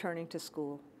children returning to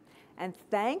school. And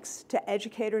thanks to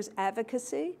educators'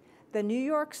 advocacy, the New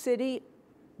York City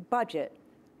budget,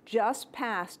 just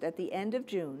passed at the end of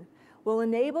June, will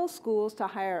enable schools to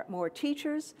hire more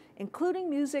teachers, including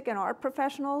music and art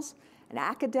professionals, and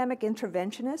academic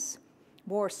interventionists,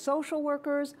 more social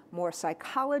workers, more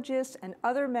psychologists, and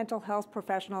other mental health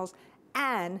professionals,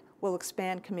 and will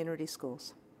expand community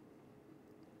schools.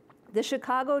 The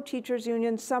Chicago Teachers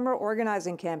Union Summer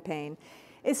Organizing Campaign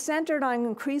is centered on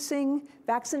increasing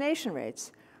vaccination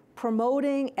rates,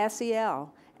 promoting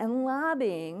SEL, and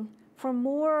lobbying for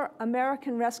more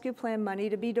American Rescue Plan money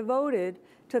to be devoted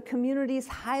to communities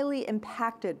highly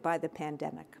impacted by the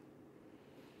pandemic.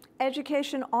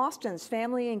 Education Austin's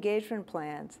family engagement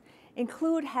plans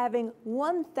include having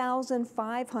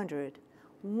 1,500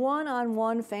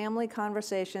 one-on-one family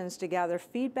conversations to gather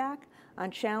feedback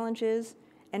on challenges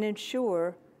and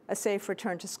ensure a safe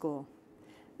return to school.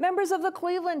 Members of the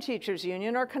Cleveland Teachers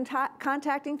Union are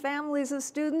contacting families of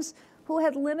students who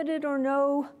had limited or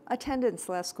no attendance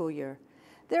last school year.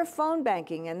 They're phone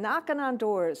banking and knocking on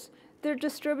doors. They're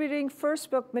distributing first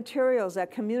book materials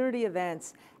at community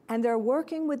events, and they're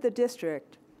working with the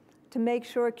district to make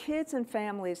sure kids and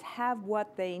families have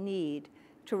what they need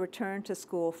to return to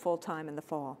school full-time in the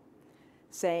fall.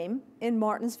 Same in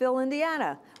Martinsville,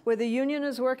 Indiana, where the union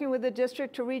is working with the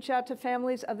district to reach out to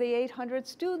families of the 800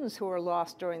 students who were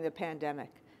lost during the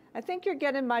pandemic. I think you're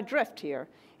getting my drift here.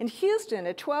 In Houston,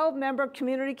 a 12-member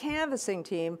community canvassing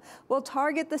team will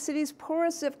target the city's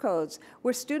poorest zip codes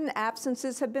where student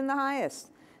absences have been the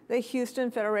highest. The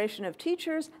Houston Federation of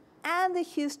Teachers and the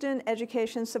Houston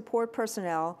Education Support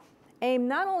Personnel aim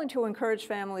not only to encourage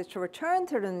families to return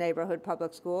to the neighborhood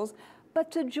public schools,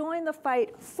 but to join the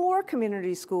fight for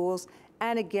community schools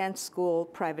and against school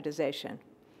privatization.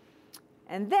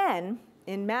 And then,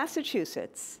 in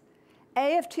Massachusetts,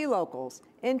 AFT locals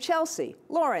in Chelsea,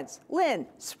 Lawrence, Lynn,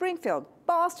 Springfield,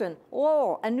 Boston,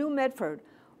 Lowell, and New Medford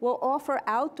will offer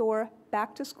outdoor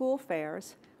back-to-school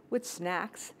fairs with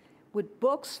snacks, with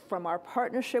books from our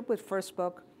partnership with First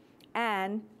Book,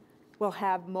 and we'll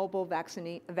have mobile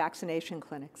vaccination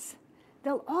clinics.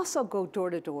 They'll also go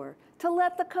door to door to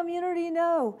let the community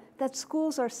know that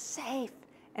schools are safe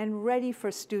and ready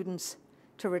for students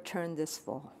to return this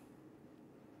fall.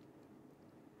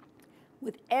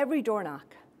 With every door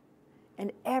knock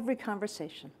and every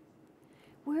conversation,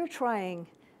 we're trying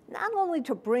not only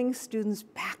to bring students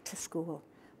back to school,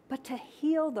 but to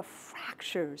heal the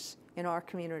fractures in our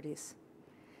communities.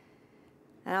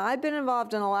 Now, I've been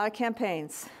involved in a lot of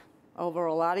campaigns over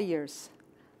a lot of years.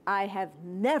 I have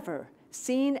never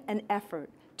seen an effort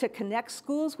to connect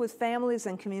schools with families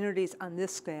and communities on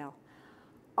this scale.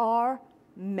 Our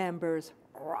members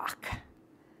rock.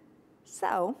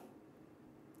 So,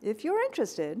 if you're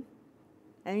interested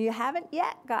and you haven't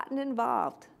yet gotten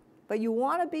involved, but you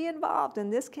want to be involved in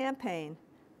this campaign,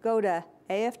 go to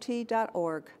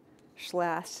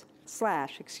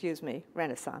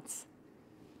aft.org/Renaissance.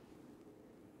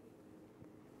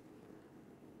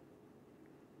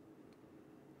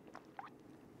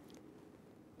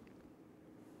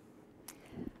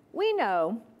 We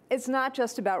know it's not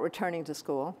just about returning to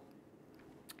school.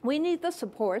 We need the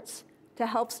supports to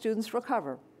help students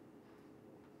recover,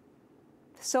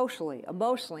 socially,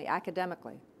 emotionally,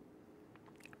 academically.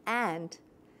 And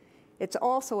it's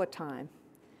also a time,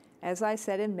 as I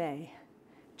said in May,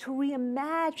 to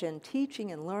reimagine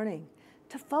teaching and learning,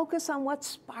 to focus on what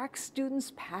sparks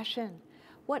students' passion,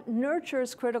 what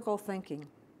nurtures critical thinking,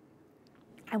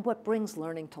 and what brings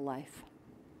learning to life.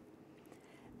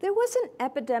 There was an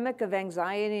epidemic of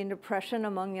anxiety and depression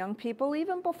among young people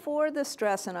even before the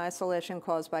stress and isolation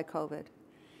caused by COVID.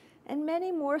 And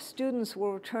many more students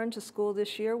will return to school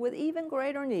this year with even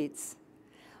greater needs.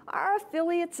 Our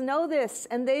affiliates know this,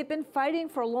 and they've been fighting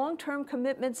for long-term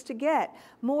commitments to get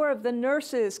more of the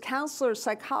nurses, counselors,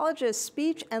 psychologists,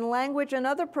 speech and language, and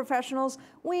other professionals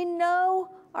we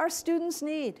know our students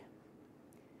need.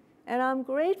 And I'm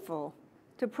grateful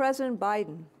to President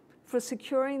Biden for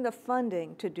securing the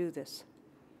funding to do this.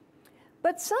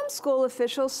 But some school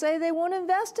officials say they won't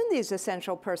invest in these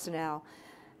essential personnel,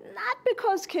 not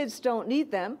because kids don't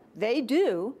need them, they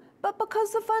do, but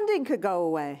because the funding could go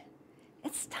away.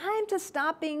 It's time to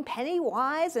stop being penny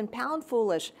wise and pound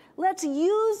foolish. Let's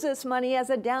use this money as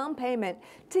a down payment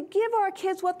to give our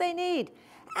kids what they need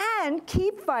and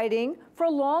keep fighting for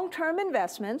long-term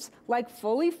investments like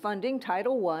fully funding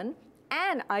Title I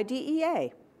and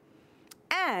IDEA.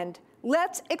 And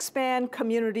let's expand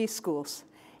community schools.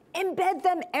 Embed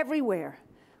them everywhere.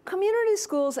 Community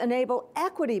schools enable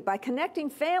equity by connecting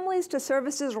families to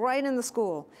services right in the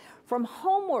school, from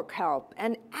homework help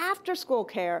and after-school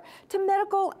care to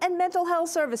medical and mental health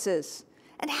services,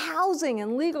 and housing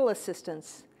and legal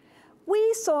assistance.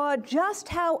 We saw just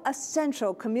how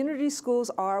essential community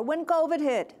schools are when COVID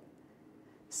hit.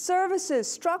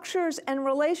 Services, structures, and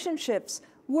relationships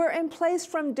were in place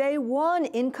from day one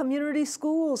in community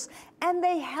schools, and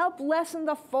they helped lessen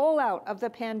the fallout of the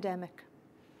pandemic.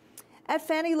 At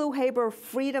Fannie Lou Haber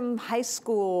Freedom High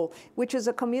School, which is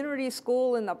a community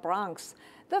school in the Bronx,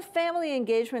 the family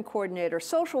engagement coordinator,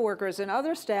 social workers, and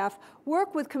other staff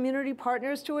work with community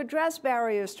partners to address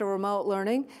barriers to remote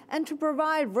learning and to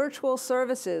provide virtual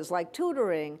services like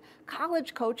tutoring,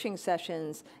 college coaching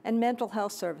sessions, and mental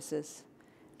health services.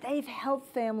 They've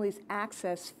helped families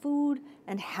access food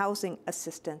and housing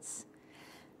assistance.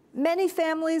 Many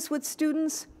families with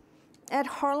students at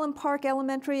Harlem Park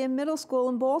Elementary and Middle School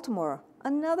in Baltimore,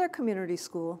 another community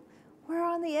school, were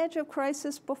on the edge of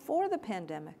crisis before the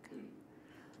pandemic.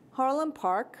 Harlem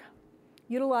Park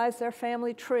utilized their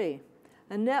family tree,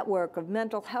 a network of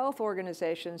mental health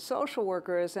organizations, social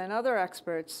workers, and other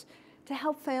experts to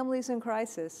help families in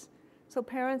crisis, so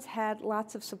parents had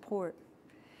lots of support.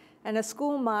 And a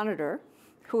school monitor,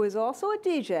 who is also a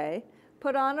DJ,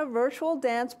 put on a virtual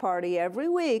dance party every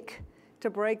week to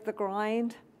break the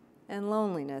grind and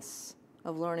loneliness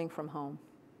of learning from home.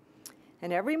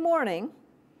 And every morning,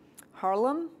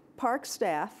 Harlem Park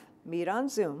staff meet on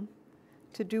Zoom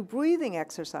to do breathing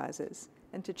exercises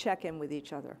and to check in with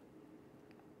each other.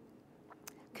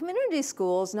 Community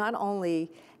schools not only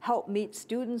help meet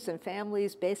students' and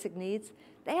families' basic needs,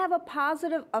 they have a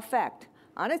positive effect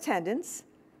on attendance,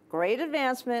 grade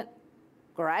advancement,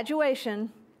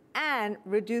 graduation, and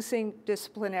reducing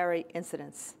disciplinary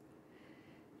incidents.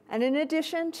 And in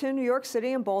addition to New York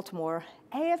City and Baltimore,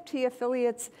 AFT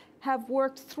affiliates have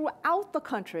worked throughout the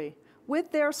country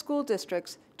with their school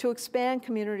districts to expand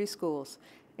community schools,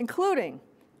 including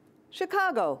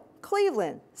Chicago,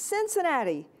 Cleveland,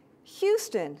 Cincinnati,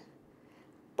 Houston,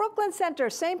 Brooklyn Center,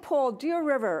 St. Paul, Deer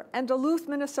River, and Duluth,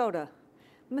 Minnesota,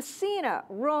 Messina,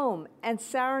 Rome, and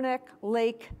Saranac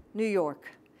Lake, New York.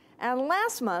 And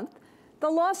last month, the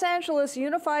Los Angeles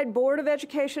Unified Board of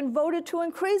Education voted to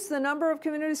increase the number of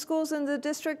community schools in the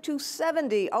district to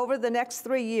 70 over the next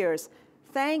 3 years.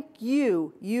 Thank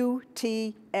you,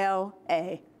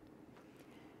 UTLA.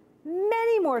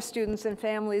 Many more students and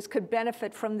families could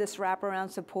benefit from this wraparound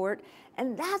support,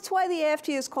 and that's why the AFT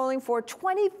is calling for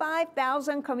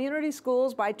 25,000 community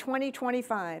schools by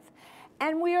 2025.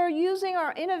 And we are using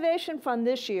our Innovation Fund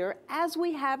this year, as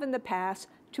we have in the past,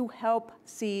 to help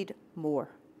seed more.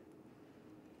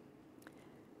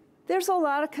 There's a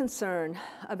lot of concern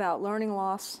about learning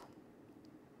loss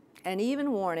and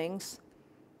even warnings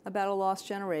about a lost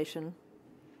generation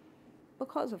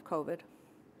because of COVID.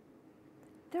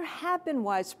 There have been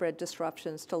widespread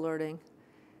disruptions to learning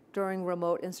during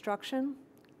remote instruction,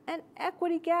 and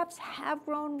equity gaps have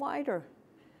grown wider.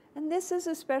 And this is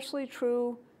especially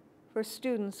true for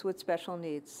students with special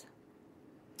needs.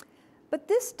 But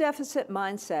this deficit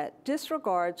mindset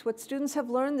disregards what students have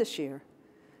learned this year.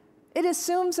 It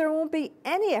assumes there won't be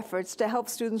any efforts to help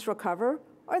students recover,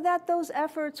 or that those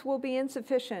efforts will be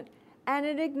insufficient, and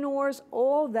it ignores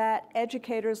all that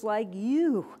educators like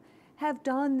you have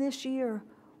done this year,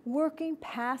 working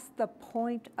past the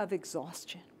point of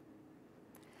exhaustion.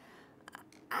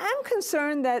 I'm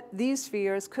concerned that these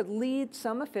fears could lead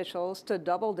some officials to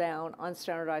double down on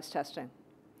standardized testing.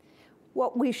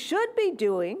 What we should be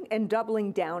doing and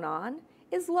doubling down on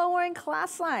is lowering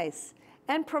class size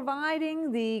and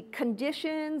providing the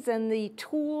conditions and the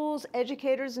tools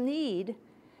educators need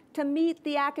to meet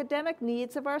the academic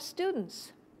needs of our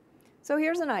students. So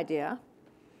here's an idea.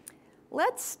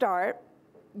 Let's start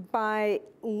by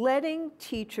letting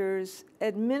teachers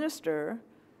administer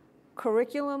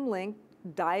curriculum-linked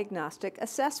diagnostic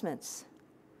assessments.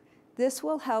 This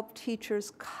will help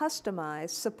teachers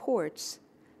customize supports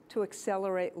to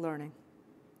accelerate learning.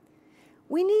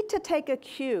 We need to take a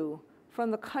cue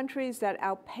from the countries that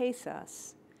outpace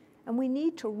us, and we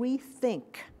need to rethink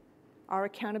our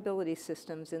accountability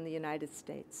systems in the United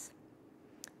States.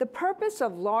 The purpose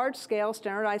of large-scale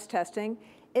standardized testing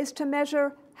is to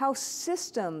measure how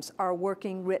systems are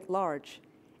working writ large.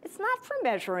 It's not for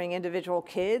measuring individual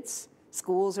kids,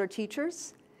 schools, or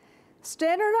teachers.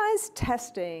 Standardized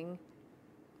testing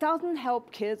doesn't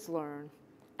help kids learn,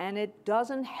 and it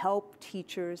doesn't help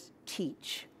teachers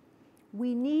teach.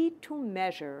 We need to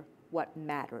measure what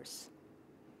matters.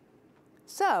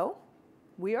 So,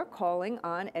 we are calling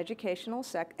on Education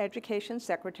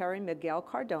Secretary Miguel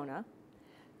Cardona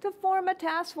to form a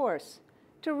task force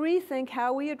to rethink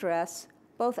how we address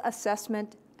both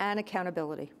assessment and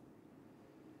accountability.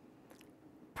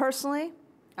 Personally,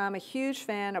 I'm a huge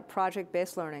fan of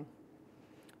project-based learning.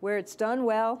 Where it's done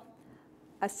well,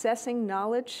 assessing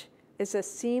knowledge is a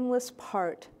seamless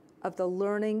part of the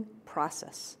learning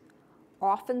process,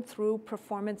 often through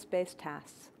performance-based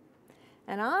tasks.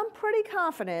 And I'm pretty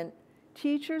confident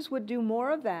teachers would do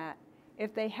more of that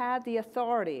if they had the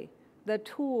authority, the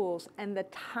tools, and the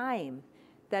time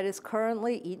that is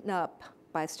currently eaten up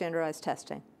by standardized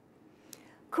testing.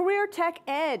 Career Tech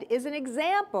Ed is an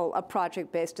example of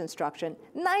project-based instruction.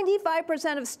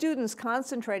 95% of students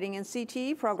concentrating in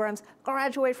CTE programs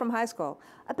graduate from high school,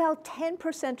 about 10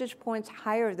 percentage points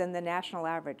higher than the national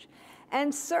average.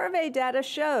 And survey data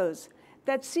shows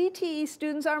that CTE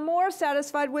students are more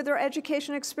satisfied with their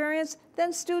education experience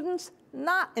than students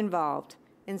not involved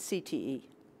in CTE.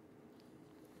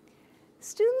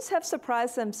 Students have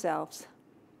surprised themselves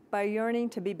by yearning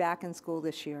to be back in school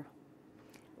this year.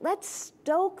 Let's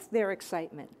stoke their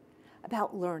excitement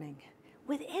about learning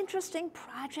with interesting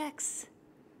projects.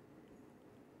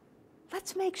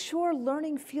 Let's make sure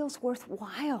learning feels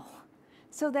worthwhile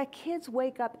so that kids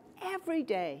wake up every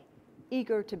day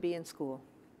eager to be in school.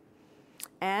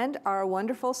 And our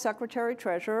wonderful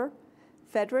Secretary-Treasurer,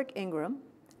 Frederick Ingram,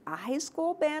 a high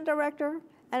school band director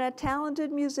and a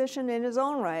talented musician in his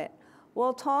own right,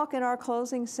 will talk in our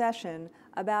closing session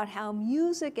about how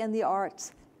music and the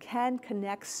arts can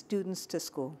connect students to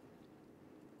school.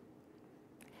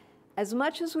 As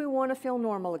much as we want to feel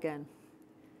normal again,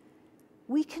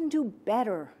 we can do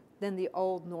better than the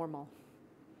old normal.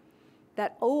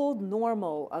 That old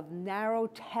normal of narrow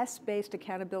test-based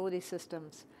accountability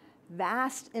systems,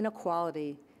 vast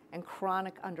inequality, and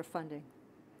chronic underfunding.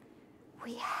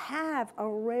 We have a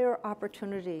rare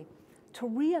opportunity to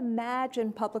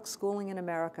reimagine public schooling in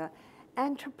America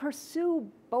and to pursue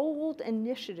bold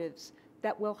initiatives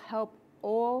that will help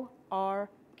all our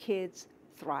kids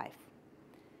thrive.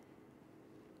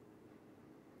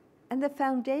 And the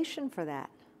foundation for that,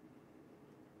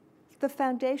 the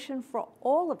foundation for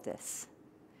all of this,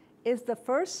 is the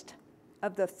first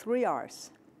of the 3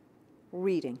 R's,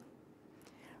 reading.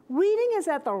 Reading is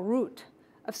at the root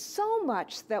of so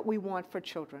much that we want for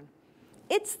children.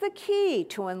 It's the key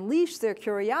to unleash their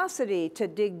curiosity, to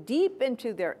dig deep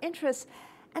into their interests,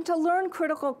 and to learn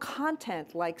critical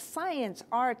content like science,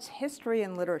 arts, history,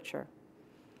 and literature.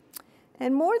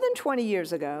 And more than 20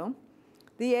 years ago,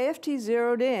 the AFT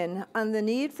zeroed in on the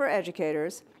need for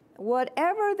educators,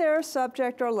 whatever their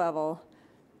subject or level,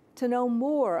 to know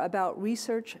more about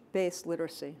research-based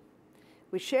literacy.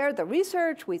 We shared the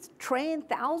research, we trained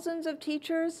thousands of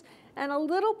teachers, and a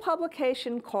little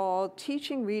publication called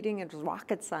Teaching Reading and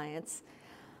Rocket Science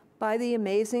by the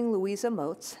amazing Louisa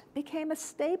Moats became a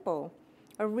staple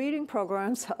of reading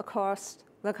programs across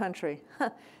the country.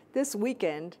 This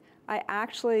weekend, I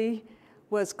actually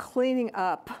was cleaning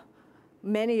up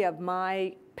many of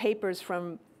my papers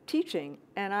from teaching,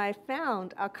 and I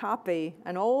found a copy,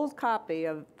 an old copy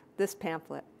of this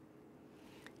pamphlet.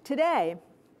 Today,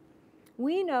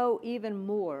 we know even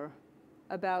more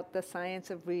about the science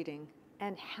of reading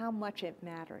and how much it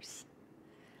matters.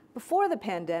 Before the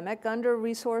pandemic,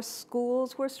 under-resourced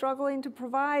schools were struggling to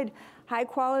provide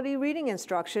high-quality reading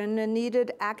instruction and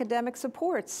needed academic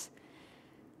supports.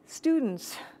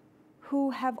 Students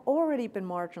who have already been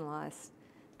marginalized,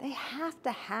 they have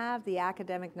to have the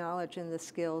academic knowledge and the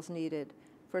skills needed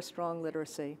for strong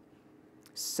literacy.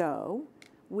 So,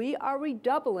 we are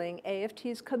redoubling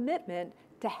AFT's commitment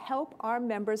to help our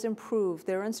members improve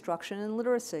their instruction in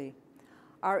literacy.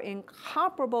 Our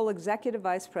incomparable Executive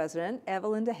Vice President,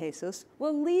 Evelyn DeJesus,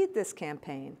 will lead this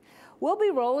campaign. We'll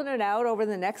be rolling it out over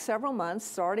the next several months,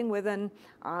 starting with an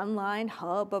online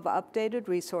hub of updated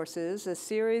resources, a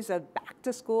series of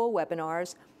back-to-school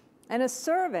webinars, and a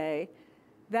survey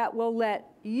that will let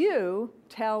you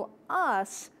tell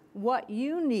us what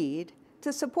you need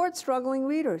to support struggling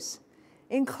readers,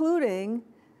 including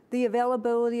the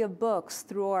availability of books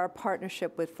through our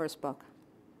partnership with First Book.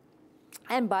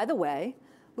 And by the way,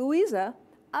 Louisa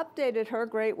updated her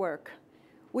great work.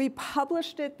 We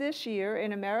published it this year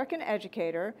in American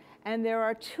Educator, and there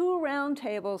are 2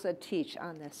 roundtables that teach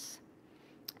on this.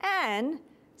 And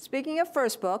speaking of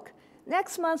First Book,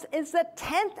 next month is the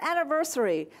 10th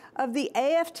anniversary of the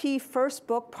AFT First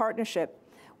Book Partnership,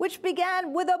 which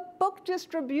began with a book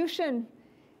distribution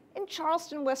in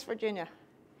Charleston, West Virginia.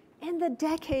 In the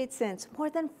decade since,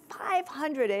 more than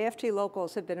 500 AFT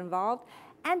locals have been involved,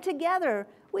 and together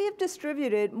we have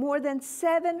distributed more than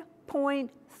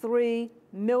 7.3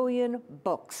 million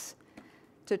books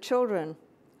to children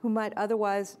who might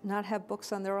otherwise not have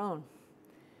books on their own.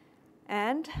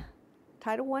 And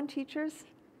Title I teachers,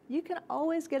 you can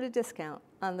always get a discount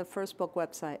on the First Book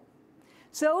website.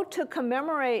 So to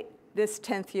commemorate this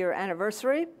 10th year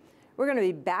anniversary, we're going to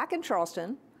be back in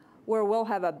Charleston, where we'll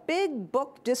have a big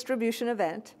book distribution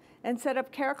event and set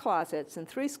up care closets in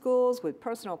 3 schools with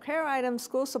personal care items,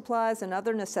 school supplies, and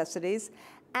other necessities.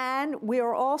 And we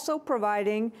are also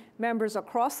providing members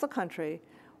across the country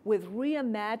with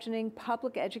reimagining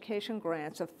public education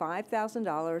grants of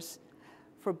 $5,000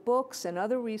 for books and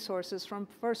other resources from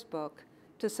First Book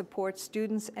to support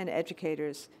students and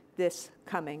educators this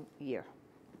coming year.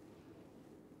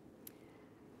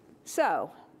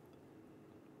 So,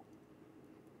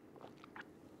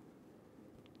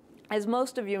 as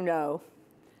most of you know,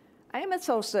 I am a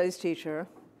social studies teacher,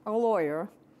 a lawyer,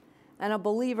 and a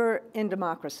believer in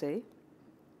democracy.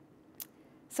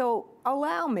 So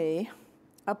allow me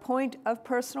a point of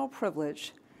personal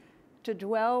privilege to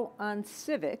dwell on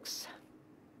civics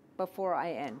before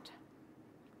I end.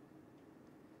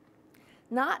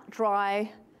 Not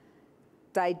dry,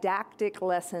 didactic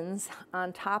lessons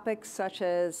on topics such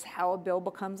as how a bill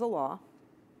becomes a law,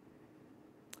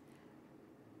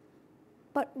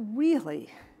 but really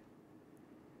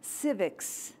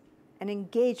civics and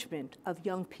engagement of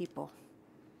young people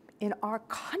in our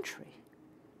country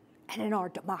and in our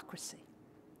democracy.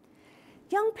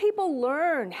 Young people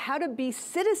learn how to be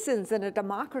citizens in a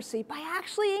democracy by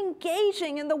actually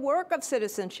engaging in the work of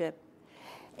citizenship,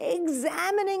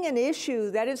 examining an issue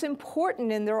that is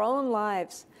important in their own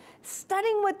lives,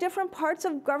 studying what different parts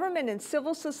of government and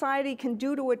civil society can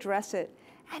do to address it,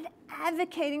 and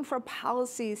advocating for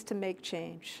policies to make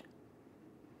change.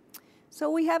 So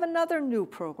we have another new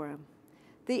program.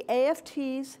 The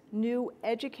AFT's new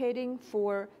Educating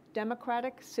for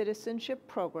Democratic Citizenship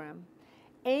program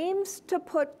aims to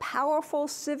put powerful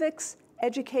civics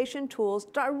education tools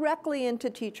directly into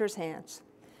teachers' hands.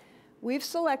 We've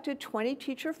selected 20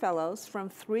 teacher fellows from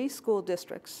 3 school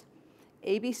districts,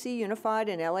 ABC Unified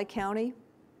in LA County,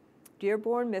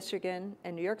 Dearborn, Michigan,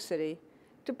 and New York City,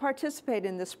 to participate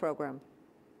in this program.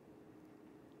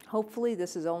 Hopefully,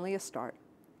 this is only a start.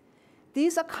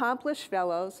 These accomplished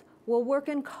fellows will work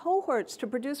in cohorts to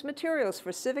produce materials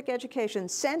for civic education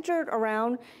centered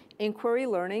around inquiry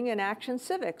learning and action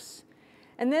civics.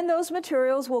 And then those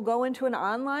materials will go into an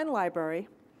online library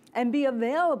and be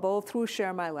available through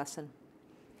Share My Lesson.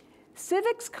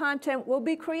 Civics content will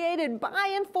be created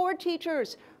by and for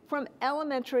teachers from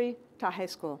elementary to high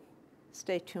school.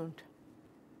 Stay tuned.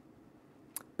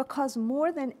 Because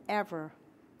more than ever,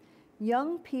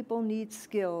 young people need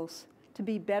skills to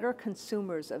be better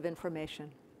consumers of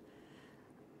information.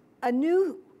 A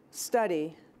new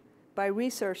study by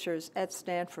researchers at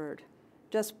Stanford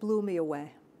just blew me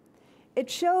away. It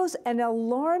shows an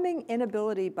alarming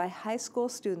inability by high school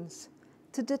students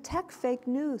to detect fake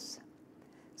news,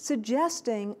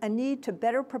 suggesting a need to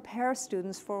better prepare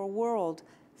students for a world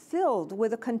filled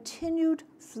with a continued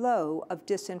flow of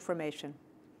disinformation.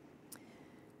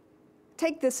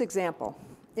 Take this example.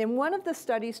 In one of the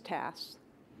study's tasks,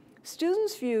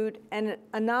 students viewed an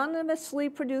anonymously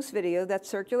produced video that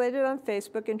circulated on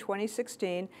Facebook in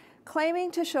 2016 claiming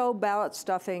to show ballot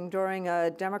stuffing during a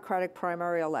Democratic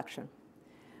primary election.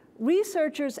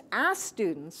 Researchers asked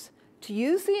students to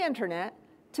use the internet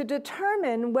to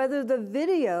determine whether the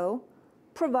video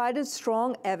provided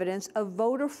strong evidence of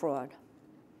voter fraud.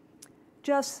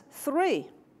 Just three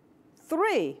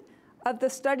of the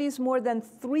study's more than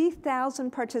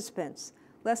 3,000 participants,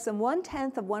 less than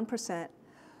 0.1%,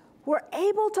 were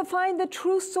able to find the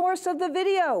true source of the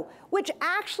video, which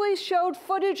actually showed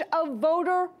footage of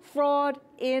voter fraud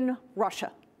in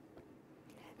Russia.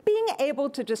 Being able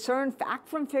to discern fact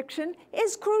from fiction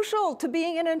is crucial to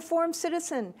being an informed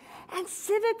citizen, and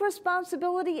civic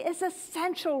responsibility is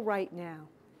essential right now.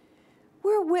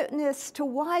 We're witness to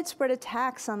widespread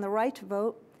attacks on the right to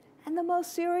vote and the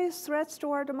most serious threats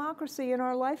to our democracy in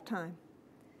our lifetime.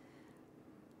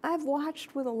 I've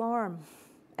watched with alarm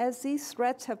as these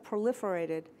threats have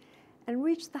proliferated and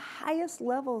reached the highest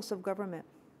levels of government.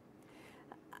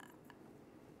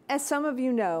 As some of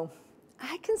you know,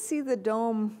 I can see the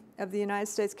dome of the United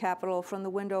States Capitol from the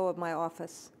window of my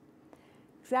office.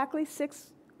 Exactly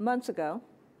 6 months ago,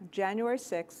 January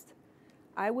 6th,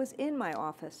 I was in my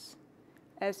office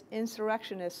as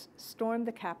insurrectionists stormed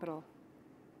the Capitol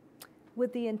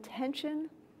with the intention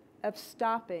of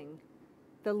stopping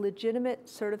the legitimate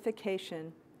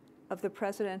certification of the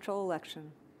presidential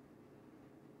election.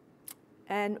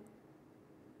 And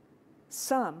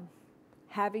some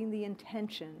having the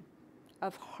intention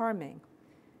of harming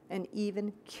and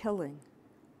even killing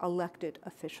elected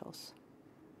officials.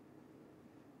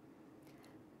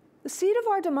 The seat of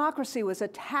our democracy was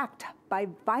attacked by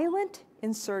violent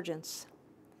insurgents.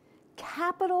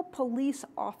 Capitol Police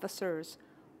officers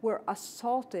were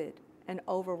assaulted and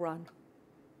overrun.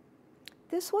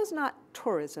 This was not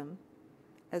tourism,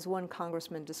 as one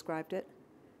congressman described it.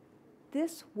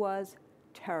 This was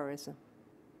terrorism.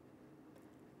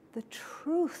 The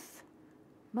truth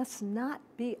must not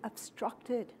be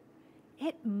obstructed.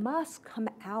 It must come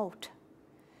out.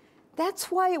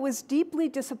 That's why it was deeply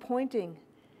disappointing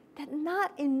that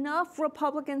not enough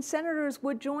Republican senators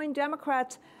would join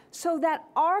Democrats so that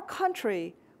our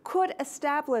country could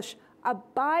establish a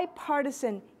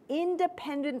bipartisan,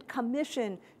 independent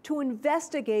commission to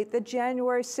investigate the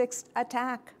January 6th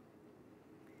attack.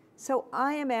 So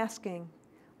I am asking,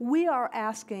 we are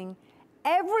asking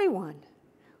everyone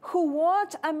who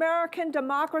wants American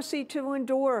democracy to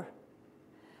endure,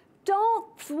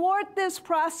 don't thwart this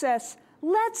process.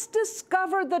 Let's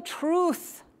discover the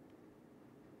truth.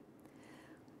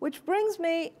 Which brings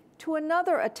me to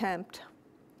another attempt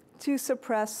to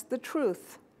suppress the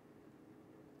truth.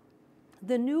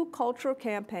 The new culture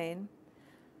campaign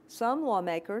some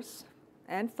lawmakers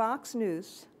and Fox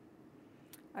News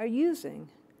are using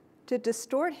to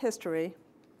distort history,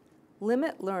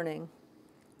 limit learning,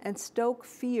 and stoke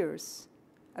fears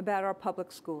about our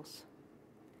public schools.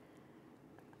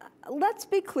 Let's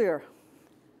be clear.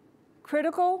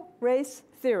 Critical race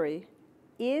theory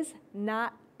is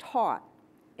not taught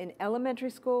in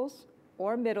elementary schools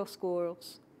or middle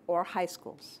schools or high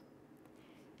schools.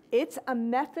 It's a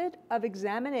method of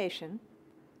examination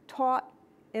taught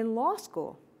in law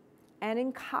school and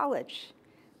in college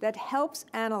that helps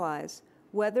analyze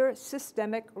whether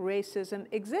systemic racism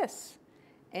exists,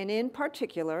 and in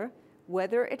particular,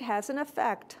 whether it has an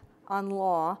effect on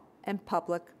law and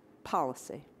public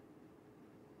policy.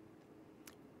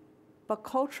 But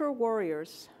culture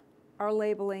warriors are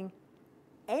labeling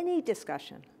any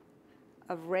discussion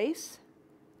of race,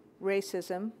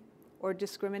 racism, or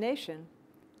discrimination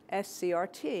as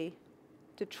CRT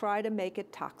to try to make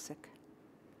it toxic.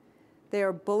 They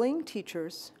are bullying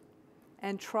teachers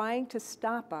and trying to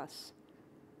stop us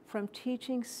from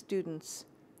teaching students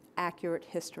accurate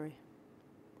history.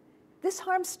 This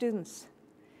harms students.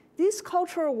 These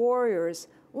cultural warriors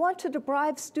want to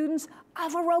deprive students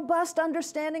of a robust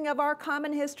understanding of our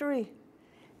common history.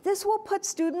 This will put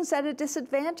students at a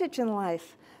disadvantage in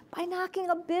life by knocking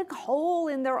a big hole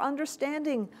in their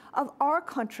understanding of our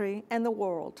country and the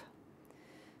world.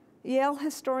 Yale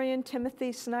historian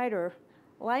Timothy Snyder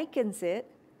likens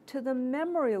it to the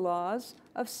memory laws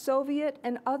of Soviet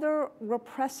and other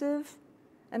repressive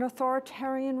and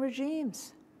authoritarian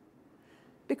regimes.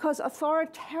 Because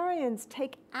authoritarians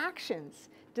take actions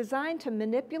designed to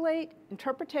manipulate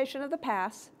interpretation of the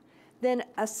past, then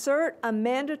assert a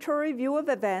mandatory view of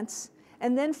events,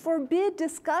 and then forbid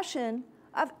discussion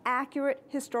of accurate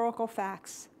historical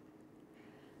facts.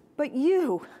 But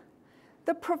you,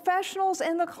 the professionals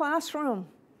in the classroom,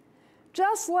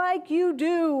 just like you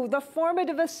do the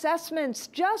formative assessments,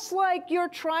 just like you're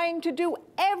trying to do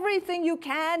everything you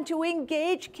can to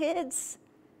engage kids,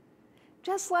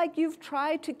 just like you've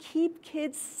tried to keep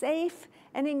kids safe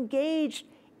and engaged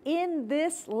in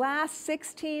this last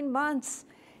 16 months,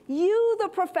 you, the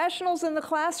professionals in the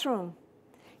classroom,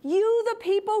 you, the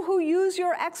people who use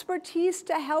your expertise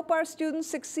to help our students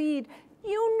succeed,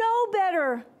 you know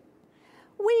better.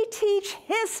 We teach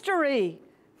history,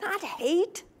 not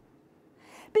hate.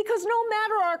 Because no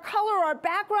matter our color, our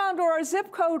background, or our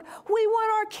zip code, we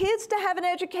want our kids to have an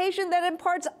education that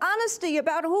imparts honesty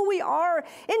about who we are,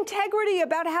 integrity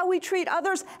about how we treat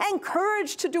others, and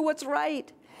courage to do what's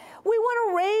right. We want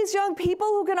to raise young people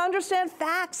who can understand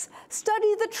facts,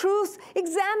 study the truth,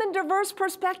 examine diverse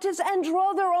perspectives, and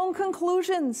draw their own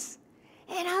conclusions.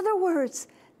 In other words,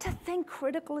 to think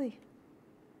critically.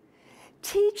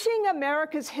 Teaching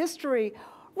America's history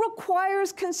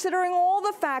requires considering all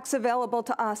the facts available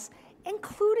to us,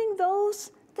 including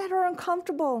those that are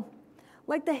uncomfortable,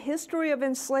 like the history of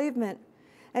enslavement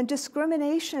and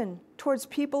discrimination towards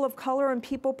people of color and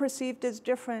people perceived as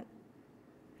different.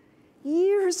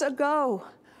 Years ago,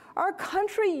 our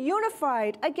country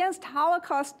unified against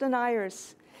Holocaust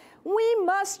deniers. We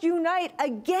must unite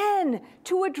again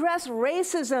to address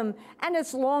racism and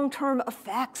its long-term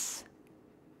effects.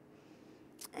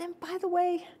 And by the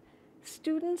way,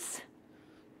 students,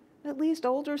 at least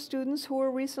older students who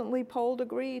were recently polled,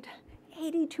 agreed.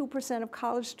 82% of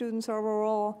college students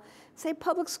overall say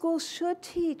public schools should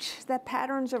teach that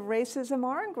patterns of racism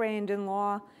are ingrained in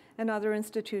law and other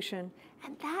institutions,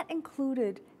 and that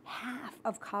included half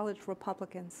of college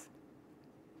Republicans.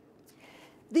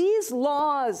 These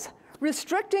laws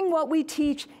restricting what we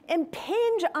teach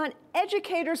impinge on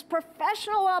educators'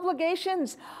 professional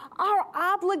obligations, our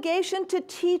obligation to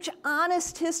teach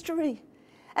honest history,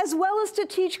 as well as to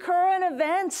teach current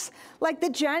events like the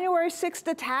January 6th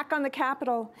attack on the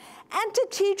Capitol, and to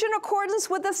teach in accordance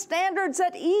with the standards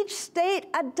that each state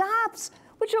adopts,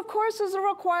 which of course is a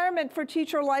requirement for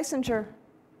teacher licensure.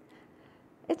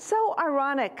 It's so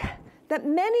ironic that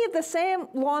many of the same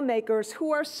lawmakers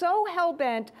who are so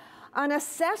hell-bent on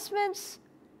assessments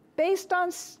based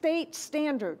on state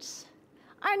standards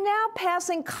are now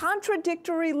passing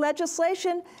contradictory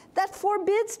legislation that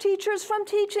forbids teachers from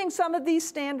teaching some of these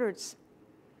standards.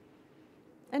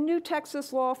 A new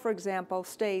Texas law, for example,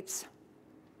 states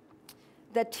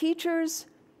that teachers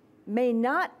may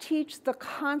not teach the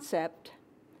concept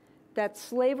that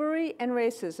slavery and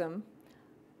racism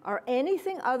are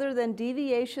anything other than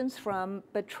deviations from,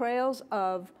 betrayals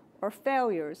of, or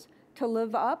failures to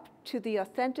live up to the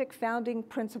authentic founding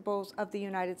principles of the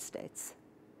United States.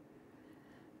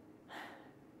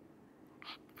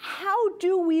 How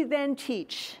do we then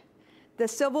teach the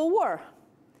Civil War,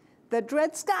 the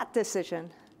Dred Scott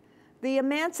decision, the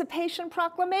Emancipation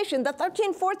Proclamation, the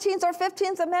 13th, 14th, or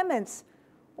 15th Amendments,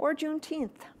 or Juneteenth?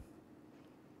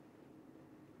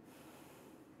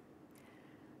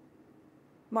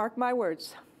 Mark my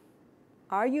words,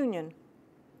 our union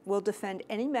will defend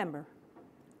any member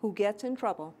who gets in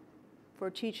trouble for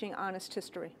teaching honest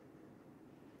history.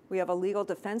 We have a legal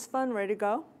defense fund ready to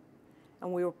go,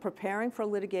 and we are preparing for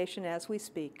litigation as we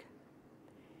speak.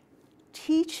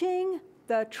 Teaching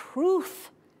the truth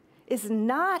is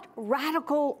not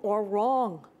radical or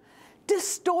wrong.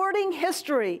 Distorting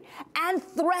history and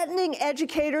threatening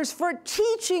educators for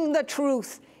teaching the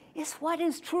truth is what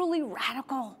is truly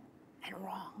radical and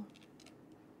wrong.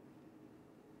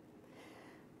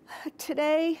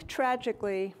 Today,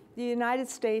 tragically, the United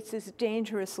States is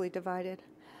dangerously divided.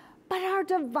 But our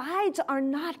divides are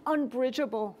not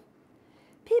unbridgeable.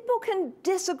 People can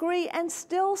disagree and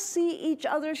still see each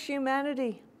other's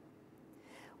humanity.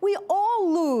 We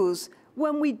all lose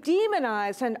when we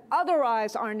demonize and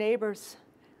otherize our neighbors.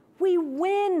 We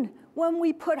win when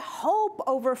we put hope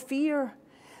over fear,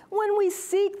 when we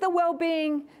seek the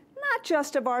well-being not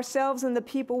just of ourselves and the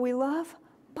people we love,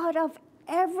 but of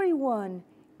everyone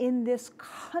in this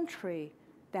country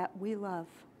that we love.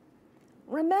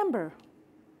 Remember,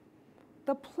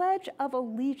 the Pledge of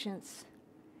Allegiance,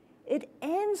 it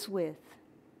ends with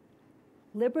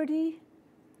liberty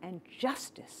and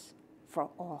justice for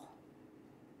all.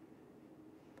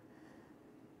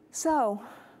 So,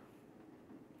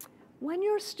 when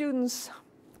your students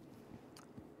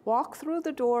walk through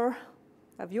the door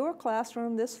of your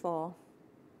classroom this fall,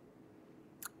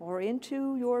 or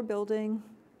into your building,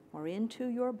 or into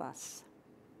your bus,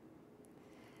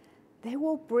 they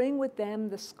will bring with them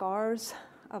the scars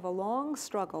of a long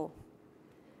struggle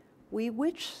we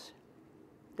wish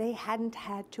they hadn't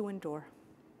had to endure.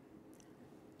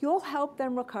 You'll help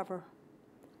them recover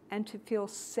and to feel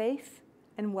safe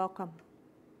and welcome.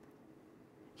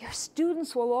 Your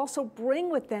students will also bring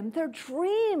with them their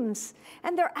dreams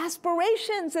and their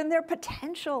aspirations and their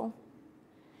potential.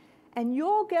 And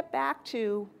you'll get back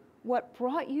to what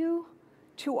brought you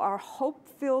to our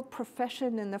hope-filled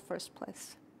profession in the first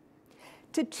place.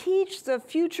 To teach the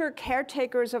future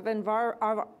caretakers of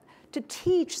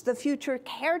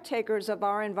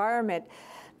our environment,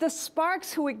 the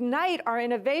sparks who ignite our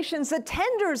innovations, the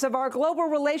tenders of our global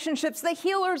relationships, the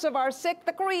healers of our sick,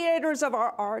 the creators of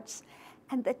our arts,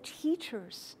 and the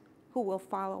teachers who will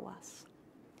follow us.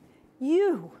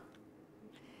 You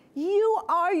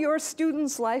are your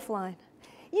students' lifeline.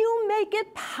 You make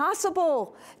it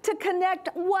possible to connect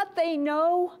what they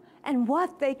know and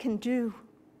what they can do.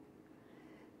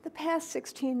 The past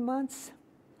 16 months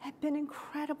have been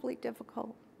incredibly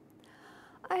difficult.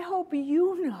 I hope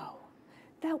you know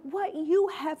that what you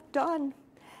have done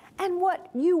and what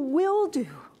you will do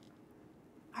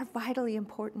are vitally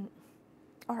important,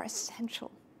 are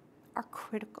essential, are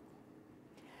critical.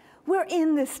 We're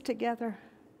in this together,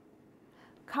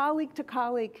 colleague to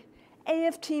colleague,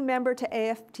 AFT member to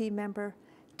AFT member.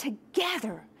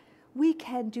 Together, we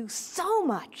can do so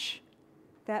much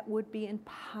that would be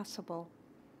impossible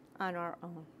on our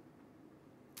own.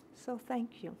 So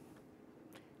thank you.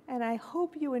 And I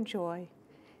hope you enjoy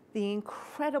the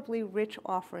incredibly rich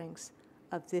offerings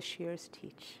of this year's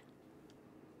Teach.